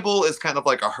Sable is kind of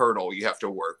like a hurdle you have to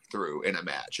work through in a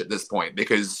match at this point,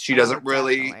 because she doesn't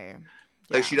really...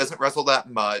 Like, she doesn't wrestle that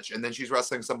much, and then she's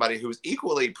wrestling somebody who's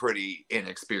equally pretty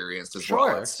inexperienced as well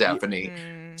as Stephanie.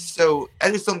 So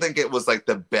I just don't think it was, like,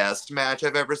 the best match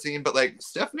I've ever seen, but, like,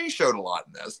 Stephanie showed a lot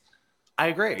in this. I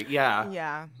agree, yeah.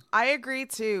 Yeah, I agree,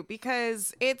 too,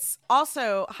 because it's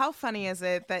also, how funny is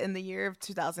it that in the year of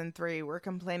 2003, we're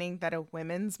complaining that a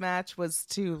women's match was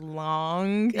too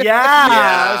long?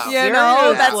 Yeah, you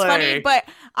know, that's funny, but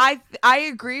I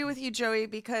agree with you, Joey,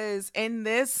 because in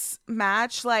this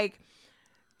match, like,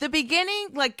 the beginning,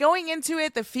 like going into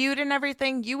it, the feud and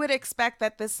everything, you would expect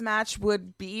that this match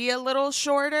would be a little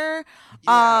shorter.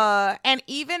 And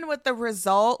even with the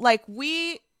result, like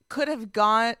we could have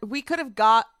got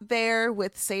there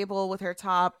with Sable with her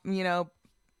top, you know,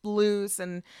 loose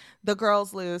and the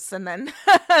girls loose, and then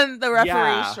the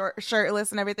referee shirtless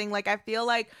and everything. Like I feel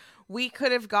like we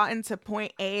could have gotten to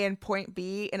point A and point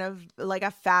B in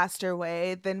a faster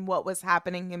way than what was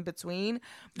happening in between.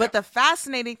 But the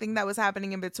fascinating thing that was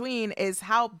happening in between is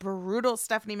how brutal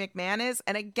Stephanie McMahon is.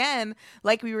 And again,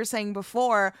 like we were saying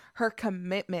before, her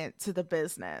commitment to the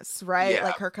business, right? Yeah.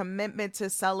 Like her commitment to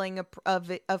selling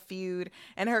a feud,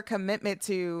 and her commitment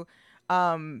to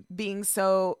being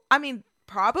so, I mean,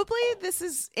 probably this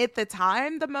is at the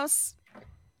time the most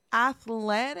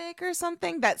athletic or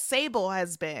something that Sable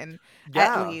has been,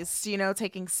 at least, you know,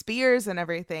 taking spears and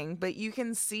everything. But you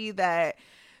can see that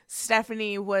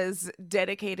Stephanie was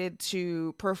dedicated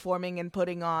to performing and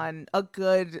putting on a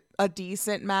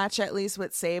decent match, at least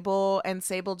with Sable. And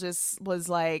Sable just was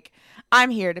like, I'm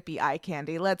here to be eye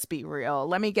candy. Let's be real.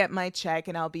 Let me get my check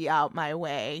and I'll be out my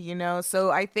way, you know? So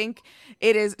I think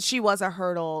she was a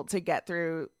hurdle to get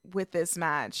through with this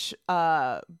match.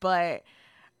 But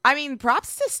I mean,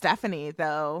 props to Stephanie,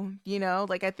 though, you know,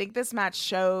 like I think this match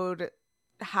showed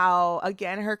how,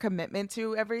 again, her commitment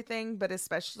to everything, but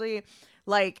especially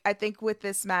like I think with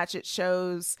this match, it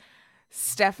shows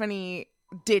Stephanie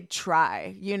did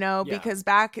try, you know, because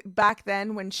back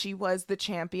then when she was the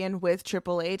champion with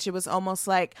Triple H, it was almost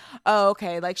like, oh,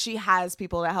 okay, like she has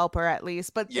people to help her at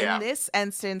least. But in this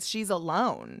instance, she's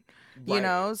alone, you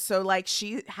know, so like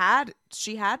she had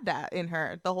that in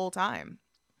her the whole time.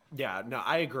 Yeah, no,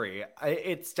 I agree.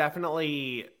 It's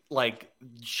definitely like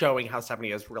showing how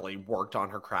Stephanie has really worked on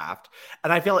her craft.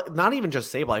 And I feel like not even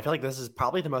just Sable, I feel like this is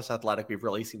probably the most athletic we've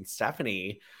really seen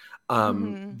Stephanie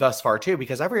thus far too,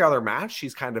 because every other match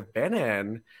she's kind of been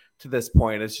in to this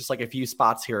point, it's just like a few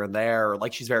spots here and there.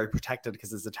 Like she's very protected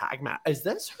because it's a tag match. Is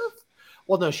this her?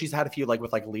 Well, no, she's had a few like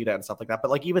with like Lita and stuff like that. But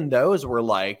like even those were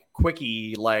like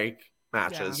quickie like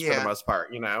matches for the most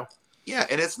part, you know? Yeah,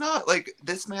 and it's not like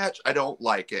this match, I don't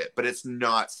like it, but it's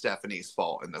not Stephanie's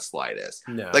fault in the slightest.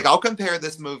 No. Like, I'll compare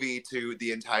this movie to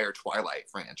the entire Twilight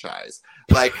franchise.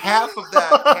 Like, half of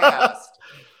that cast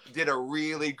did a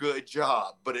really good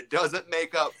job, but it doesn't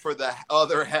make up for the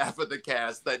other half of the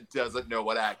cast that doesn't know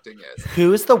what acting is.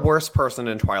 Who's the worst person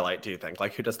in Twilight, do you think?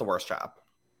 Like, who does the worst job?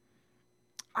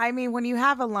 I mean, when you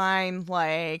have a line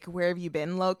like, where have you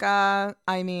been, Loca?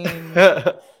 I mean...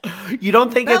 You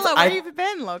don't think Bella, where have you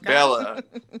been, Loca? Bella.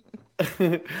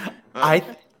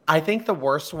 I think the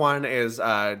worst one is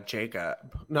Jacob.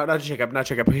 No, not Jacob.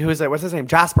 Who is it? What's his name?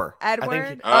 Jasper.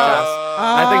 Edward.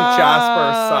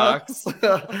 I think Jasper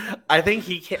sucks. I think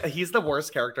he's the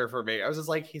worst character for me. I was just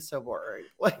like, he's so boring.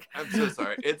 Like, I'm so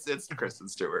sorry. It's Kristen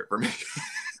Stewart for me.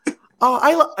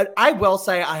 Oh, I will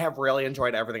say I have really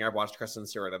enjoyed everything I've watched Kristen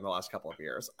Stewart in the last couple of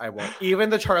years. I will, even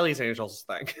the Charlie's Angels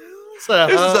thing.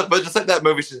 So, but just like that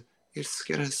movie, your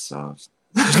skin is soft.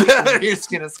 Your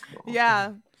skin is cool.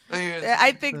 Yeah,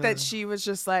 I think that she was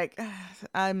just like,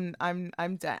 I'm done.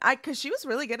 Because she was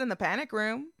really good in the Panic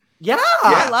Room. Yeah.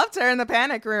 I loved her in the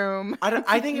Panic Room.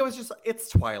 I think it was just, it's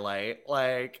Twilight.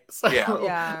 Like, so,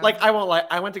 like, I won't lie.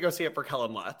 I went to go see it for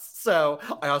Kellen Lutz. So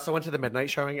I also went to the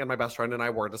midnight showing, and my best friend and I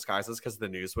wore disguises because the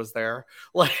news was there.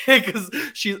 Like, because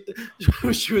she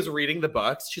was reading the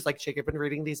books. She's like, Jake, I've been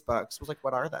reading these books. I was like,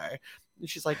 what are they? And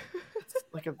she's like, it's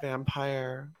like a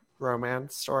vampire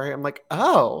romance story. I'm like,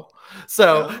 oh.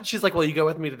 So she's like, well, you go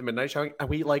with me to the midnight showing.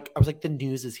 And I was like, the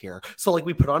news is here. So like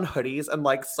we put on hoodies and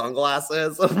like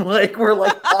sunglasses and like we're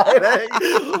like hiding.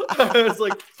 I was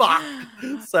like, fuck.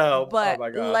 So but oh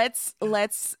my God.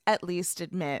 let's at least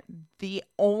admit the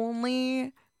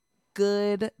only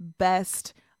good,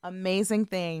 best, amazing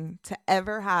thing to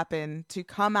ever happen to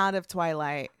come out of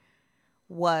Twilight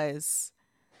was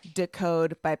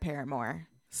Decode by Paramore.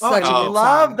 I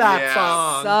love that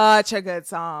song. Such a good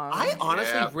song. I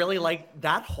honestly really like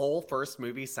that whole first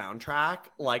movie soundtrack.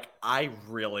 Like, I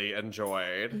really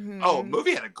enjoyed. Mm-hmm. Oh,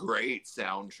 movie had a great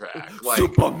soundtrack. Like,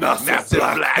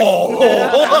 Supermassive black hole.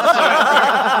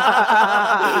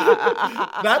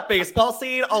 That baseball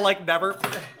scene, I'll like never.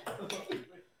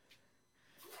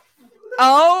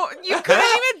 Oh, you couldn't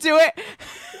even do it.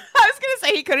 I was going to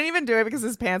say he couldn't even do it because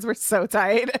his pants were so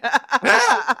tight. But no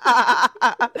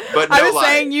I was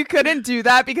saying you couldn't do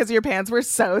that because your pants were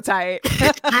so tight.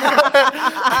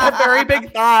 I have very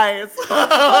big thighs.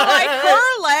 Like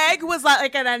her leg was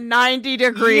like at a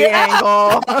 90-degree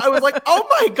angle. I was like, oh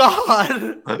my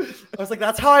God. I was like,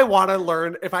 that's how I want to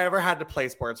learn if I ever had to play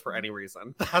sports for any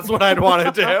reason. That's what I'd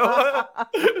want to do.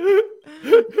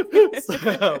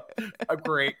 So,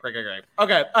 great.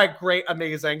 Okay, great,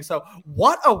 amazing. So,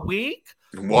 what a week!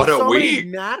 What a week!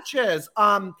 Many matches.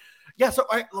 Yeah. So,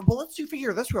 let's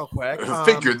figure this real quick.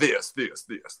 Figure this.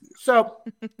 So,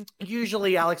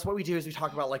 usually, Alex, what we do is we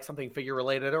talk about like something figure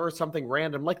related or something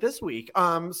random, like this week.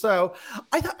 So,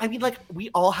 I mean, like we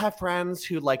all have friends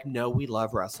who like know we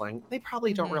love wrestling. They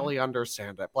probably don't really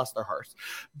understand it. Bless their hearts,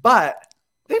 but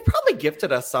they probably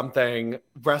gifted us something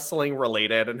wrestling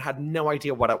related and had no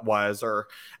idea what it was or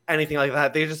anything like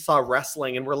that. They just saw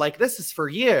wrestling and were like, this is for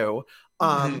you.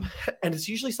 And it's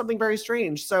usually something very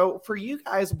strange. So for you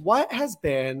guys, what has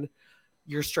been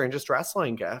your strangest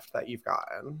wrestling gift that you've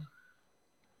gotten?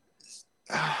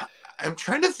 I'm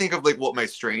trying to think of like what my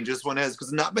strangest one is,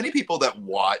 because not many people that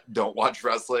don't watch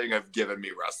wrestling have given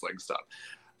me wrestling stuff.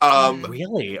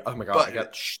 Really? Oh my God, I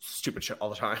get stupid shit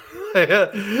all the time.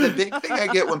 The big thing I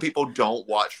get when people don't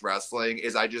watch wrestling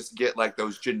is I just get like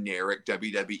those generic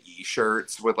WWE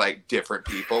shirts with like different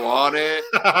people on it.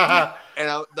 And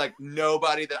I'm like,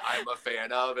 nobody that I'm a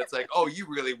fan of. It's like, oh, you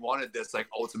really wanted this like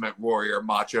Ultimate Warrior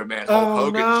Macho Man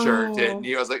Hulk Hogan shirt, didn't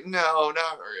you? I was like, no,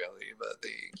 not really, but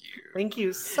thank you. Thank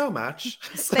you so much.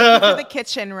 Thank you for the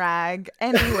kitchen rag.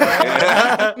 Anyway.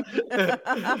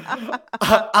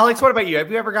 Alex, what about you?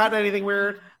 Have you ever gotten anything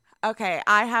weird? Okay,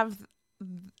 I have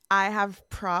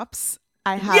props.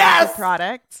 I have a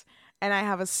product, and I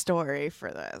have a story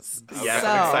for this. Yes,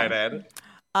 I'm excited.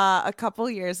 A couple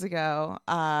years ago,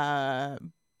 I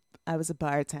was a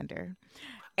bartender.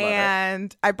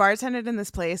 And I bartended in this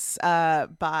place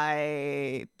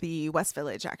by the West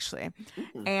Village, actually.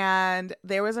 And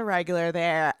there was a regular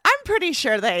there. I'm pretty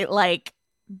sure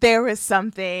there was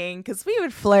something because we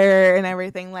would flirt and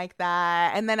everything like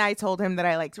that. And then I told him that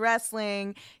I liked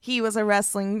wrestling. He was a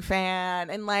wrestling fan,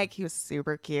 and like he was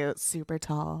super cute, super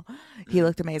tall. He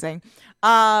looked amazing.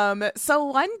 So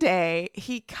one day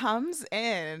he comes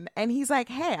in and he's like,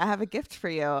 "Hey, I have a gift for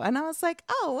you." And I was like,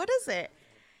 "Oh, what is it?"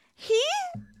 He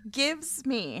gives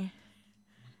me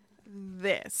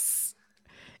this.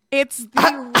 It's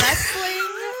the wrestling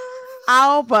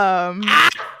album.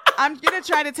 I'm going to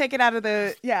try to take it out of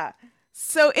the... Yeah.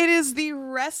 So it is the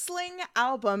wrestling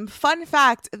album. Fun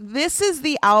fact, this is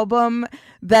the album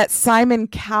that Simon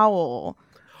Cowell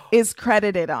is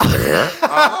credited on.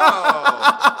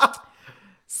 Oh.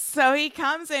 So he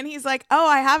comes in, he's like, "Oh,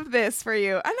 I have this for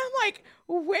you." And I'm like,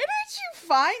 where did you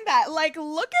find that? Like,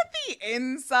 look at the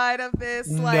inside of this.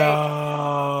 Like,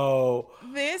 no.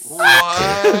 This.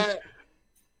 What?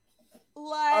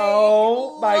 Like,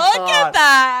 oh my God. Look at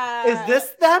that. Is this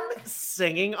them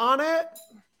singing on it?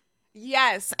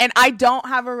 Yes. And I don't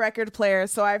have a record player,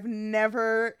 so I've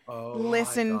never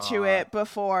listened to it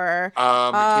before.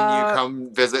 Can you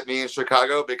come visit me in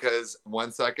Chicago? Because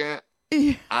 1 second.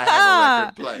 I have a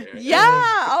record player.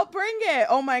 Yeah, I'll bring it.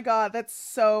 Oh my God, that's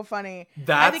so funny.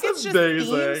 That's I think it's amazing.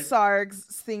 Just theme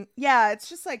songs. Yeah, it's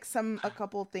just like a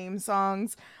couple theme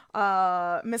songs.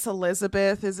 Miss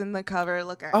Elizabeth is in the cover.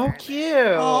 Look at her. Oh,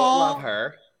 cute. Love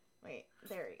her. Wait,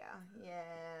 there we go. Yeah,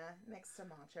 next a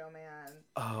macho man.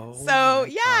 Oh. So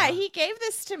yeah, he gave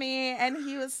this to me, and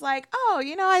he was like, "Oh,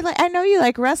 I know you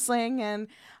like wrestling, and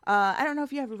I don't know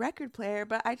if you have a record player,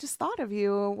 but I just thought of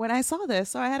you when I saw this,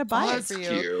 so I had to buy it for you."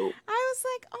 Cute. I was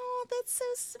like, "Oh, that's so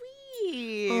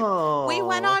sweet." Aww. We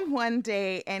went on one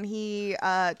date, and he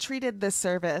treated the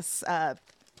service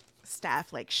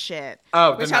staff like shit.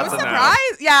 Oh, which I was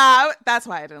surprised. Yeah, that's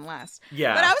why I didn't last.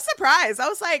 Yeah, but I was surprised. I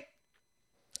was like,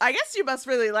 I guess you must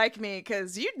really like me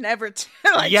because you'd never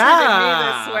treated me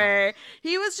this way.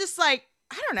 He was just like,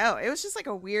 I don't know. It was just like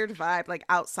a weird vibe, like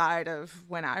outside of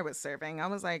when I was serving. I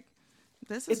was like,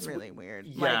 this is really weird.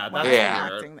 Yeah, like,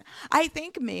 that's weird. I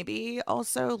think maybe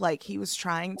also like he was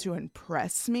trying to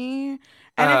impress me.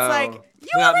 And it's like, you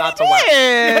already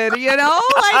did, you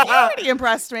already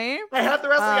impressed me. I had the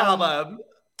wrestling album.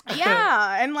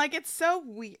 Yeah, and like it's so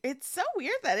weird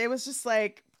that it was just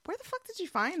like, where the fuck did you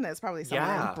find this? Probably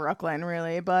somewhere in Brooklyn,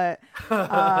 really. But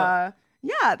yeah,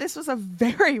 this was a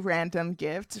very random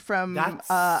gift from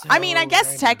I mean, I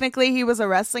guess technically he was a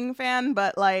wrestling fan,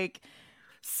 but like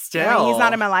still he's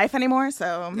not in my life anymore,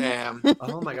 so damn.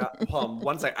 Oh my god. Hold on,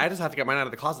 one sec. I just have to get mine out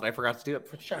of the closet. I forgot to do it.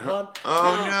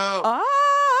 Oh no.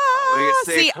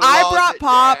 See, I brought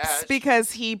props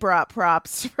because he brought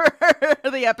props for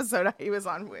the episode he was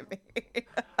on with me.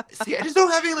 See, I just don't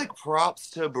have any like props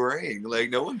to bring. Like,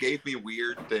 no one gave me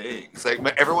weird things. Like,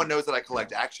 everyone knows that I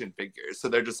collect action figures, so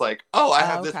they're just like, "Oh, I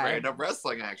have this random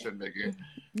wrestling action figure."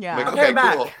 Yeah. Like, okay,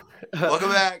 cool. Welcome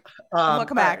back.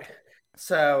 Welcome back.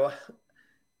 So,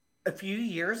 a few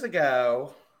years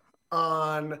ago,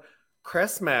 on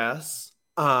Christmas,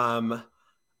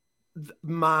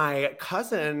 my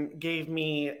cousin gave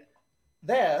me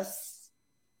this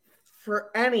for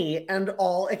any and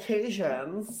all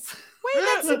occasions. Wait,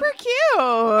 that's super cute.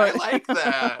 I like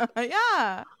that.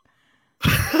 Yeah.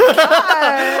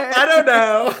 I don't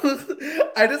know.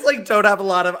 I just like don't have a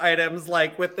lot of items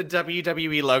like with the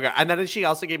WWE logo. And then she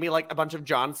also gave me like a bunch of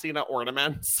John Cena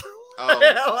ornaments. Oh.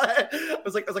 I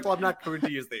was like, well, I'm not going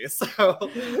to use these. So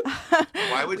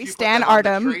why would we you stand put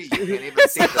them Artem? on the tree? You can't even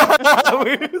see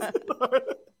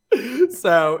them.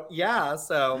 So yeah,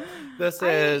 so this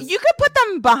is. You could put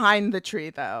them behind the tree,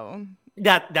 though.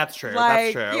 That's true.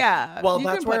 Like, that's true. Yeah. Well,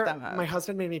 that's where my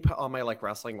husband made me put all my like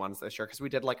wrestling ones this year because we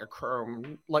did like a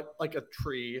chrome, like a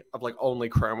tree of like only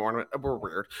chrome ornament. We're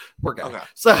weird. We're gay. Okay.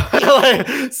 So,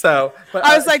 but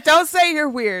I was like, don't say you're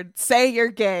weird. Say you're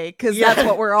gay because that's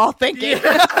what we're all thinking.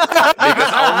 Because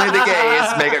only the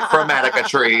gays make a chromatica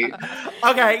tree.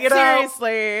 Okay,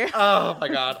 seriously. Oh my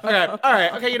god. Okay. All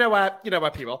right. Okay. You know what,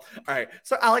 people. All right.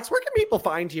 So, Alex, where can people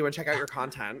find you and check out your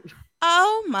content?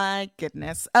 Oh my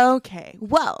goodness. Okay.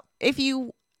 Well, if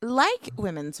you like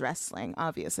women's wrestling,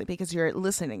 obviously, because you're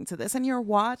listening to this and you're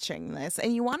watching this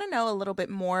and you want to know a little bit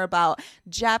more about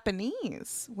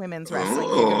Japanese women's wrestling,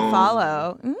 you can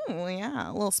follow. Ooh,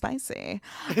 yeah, a little spicy.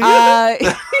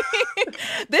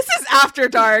 This is after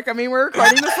dark. I mean, we're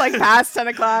recording this like past 10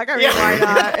 o'clock. I mean, why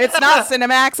not? It's not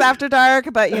Cinemax after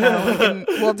dark, but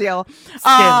we'll deal. Skins.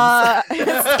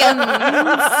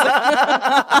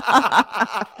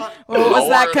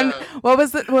 What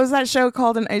was that show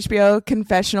called on HBO?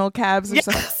 Confessional Cabs or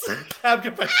something? Cab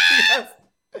Confessional, yes.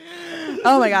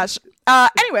 Oh my gosh.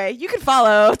 Anyway, you can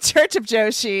follow Church of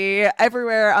Joshi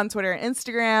everywhere on Twitter and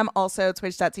Instagram. Also,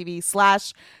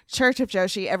 twitch.tv/Church of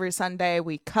Joshi. Every Sunday,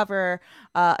 we cover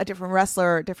a different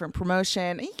wrestler, a different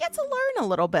promotion. And you get to learn a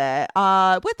little bit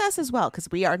with us as well, because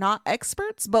we are not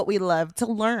experts, but we love to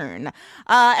learn.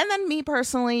 And then me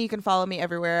personally, you can follow me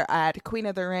everywhere at Queen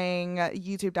of the Ring,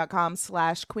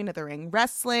 youtube.com/Queen of the Ring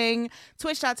Wrestling,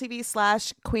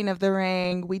 twitch.tv/Queen of the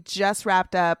Ring. We just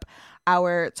wrapped up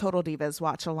our Total Divas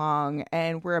watch along,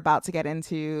 and we're about to get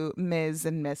into Ms.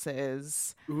 and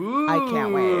Mrs. Ooh, I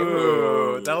can't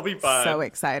wait. That'll be fun. So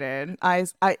excited.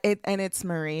 And it's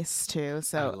Maurice too.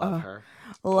 So I love her.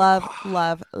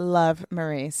 Love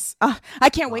Maurice. I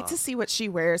can't wait to see what she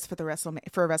wears for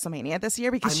WrestleMania this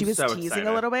year, because she was teasing excited.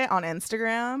 A little bit on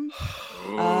Instagram.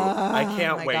 I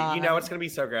can't wait. God. It's gonna be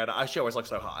so good. She always looks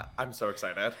so hot. I'm so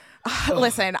excited.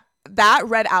 Listen, that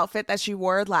red outfit that she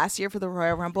wore last year for the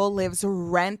Royal Rumble lives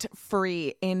rent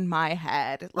free in my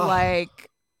head.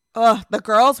 The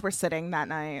girls were sitting that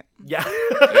night. Yeah.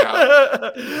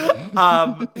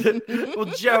 Well,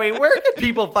 Joey, where can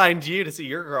people find you to see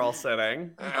your girl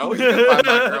sitting? Oh, you can find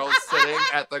my girl sitting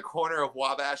at the corner of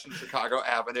Wabash and Chicago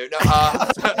Avenue. No,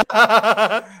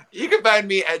 you can find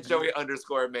me at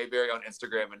Joey_Mayberry on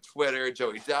Instagram and Twitter,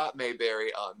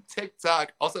 Joey.Mayberry on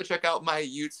TikTok. Also, check out my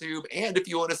YouTube. And if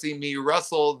you want to see me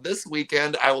wrestle this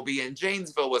weekend, I will be in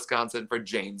Janesville, Wisconsin for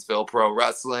Janesville Pro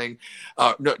Wrestling.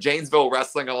 Janesville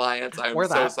Wrestling Alliance. I'm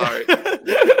so sorry.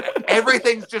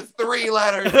 Everything's just 3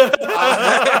 letters.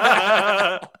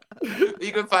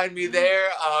 You can find me there.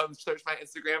 Search my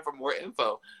Instagram for more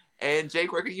info. And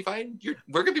Jake, where can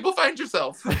people find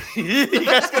yourself? You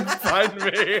guys can find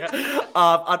me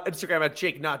on Instagram at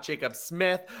Jake, not Jacob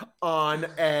Smith, on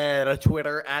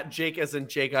Twitter at Jake isn't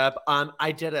Jacob.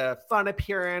 I did a fun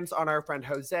appearance on our friend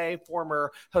Jose,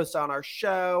 former host on our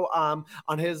show, on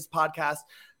his podcast.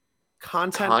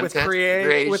 Content with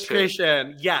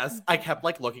creation. Yes. I kept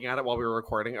looking at it while we were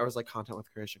recording. I was like, content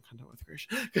with creation.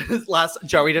 Because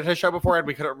Joey did his show before and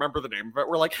we couldn't remember the name of it.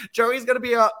 We're like, Joey's going to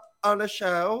be on a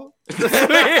show. Check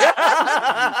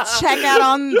out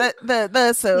on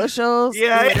the socials.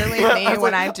 Yeah, literally me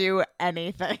when I do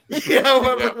anything. Yeah,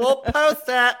 we'll post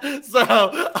that. So,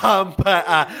 but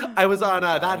I was on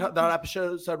that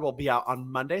episode will be out on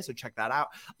Monday, so check that out.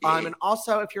 And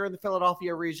also, if you're in the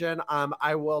Philadelphia region,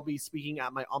 I will be speaking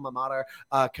at my alma mater,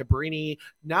 Cabrini.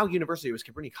 Now University, it was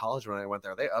Cabrini College when I went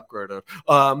there. They upgraded.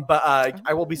 But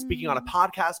I will be speaking on a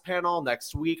podcast panel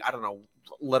next week. I don't know.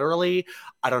 Literally,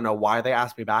 I don't know why they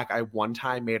asked me back. I one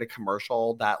time made a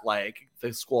commercial that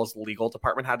the school's legal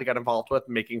department had to get involved with,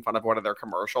 making fun of one of their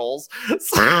commercials.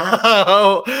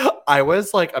 So I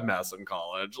was a mess in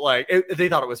college. They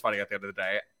thought it was funny at the end of the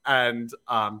day. And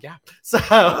yeah. So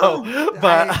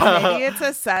maybe it's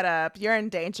a setup. You're in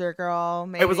danger, girl.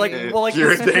 Maybe. It was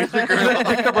you're in danger, girl.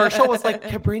 The commercial was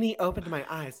Cabrini opened my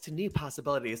eyes to new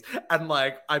possibilities. And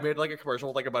I made a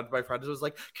commercial with a bunch of my friends. It was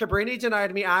Cabrini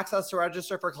denied me access to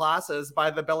register for classes by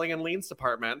the billing and liens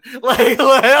department.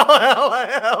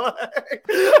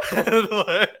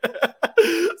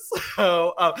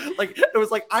 So it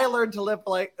was I learned to live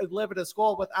in a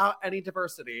school without any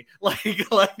diversity,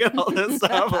 and all this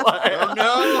stuff. Oh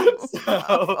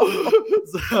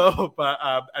no. But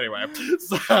anyway,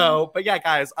 but yeah,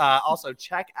 guys, also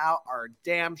check out our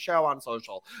damn show on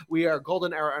social. We are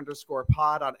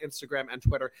goldenera_pod on Instagram and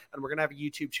Twitter, and we're gonna have a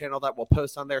YouTube channel that we'll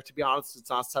post on there. To be honest, it's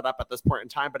not set up at this point in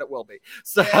time, but it will be.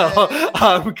 So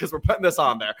because we're putting this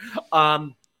on there.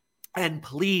 And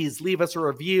please leave us a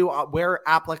review where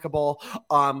applicable.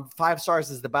 5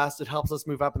 stars is the best. It helps us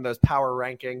move up in those power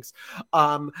rankings.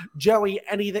 Joey,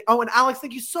 anything? Oh, and Alex,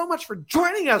 thank you so much for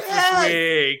joining us this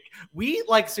week. We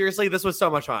seriously, this was so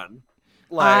much fun.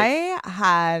 I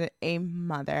had a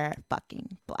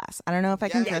motherfucking blast. I don't know if I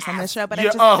can curse on this show, but I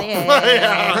just did.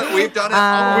 Yeah. We've done it.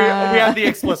 We have the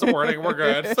explicit wording. We're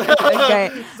good.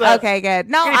 Okay, good.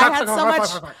 No, I had so much.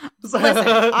 Listen,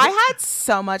 I had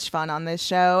so much fun on this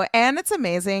show, and it's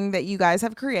amazing that you guys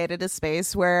have created a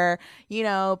space where,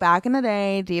 back in the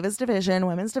day, Divas Division,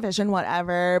 Women's Division,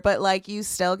 whatever, but you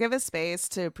still give a space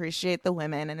to appreciate the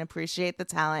women and appreciate the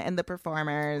talent and the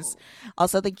performers,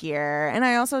 also the gear, and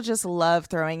I also just love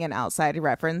throwing in outside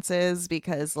references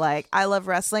because I love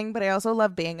wrestling, but I also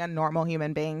love being a normal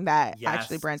human being that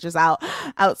actually branches out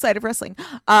outside of wrestling. So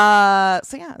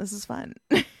yeah, this is fun.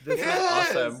 This is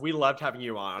awesome. We loved having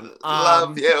you on.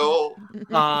 Love you.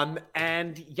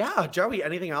 And yeah, Joey,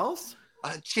 anything else?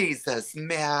 Jesus,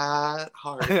 Matt.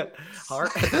 Heart. All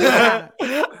right,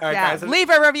 guys. Leave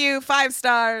a review, 5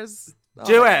 stars.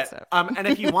 Do it. And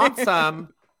if you want some,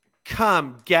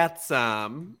 come get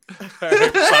some. Bye,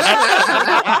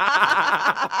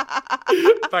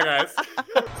 guys.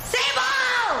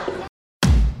 Sable!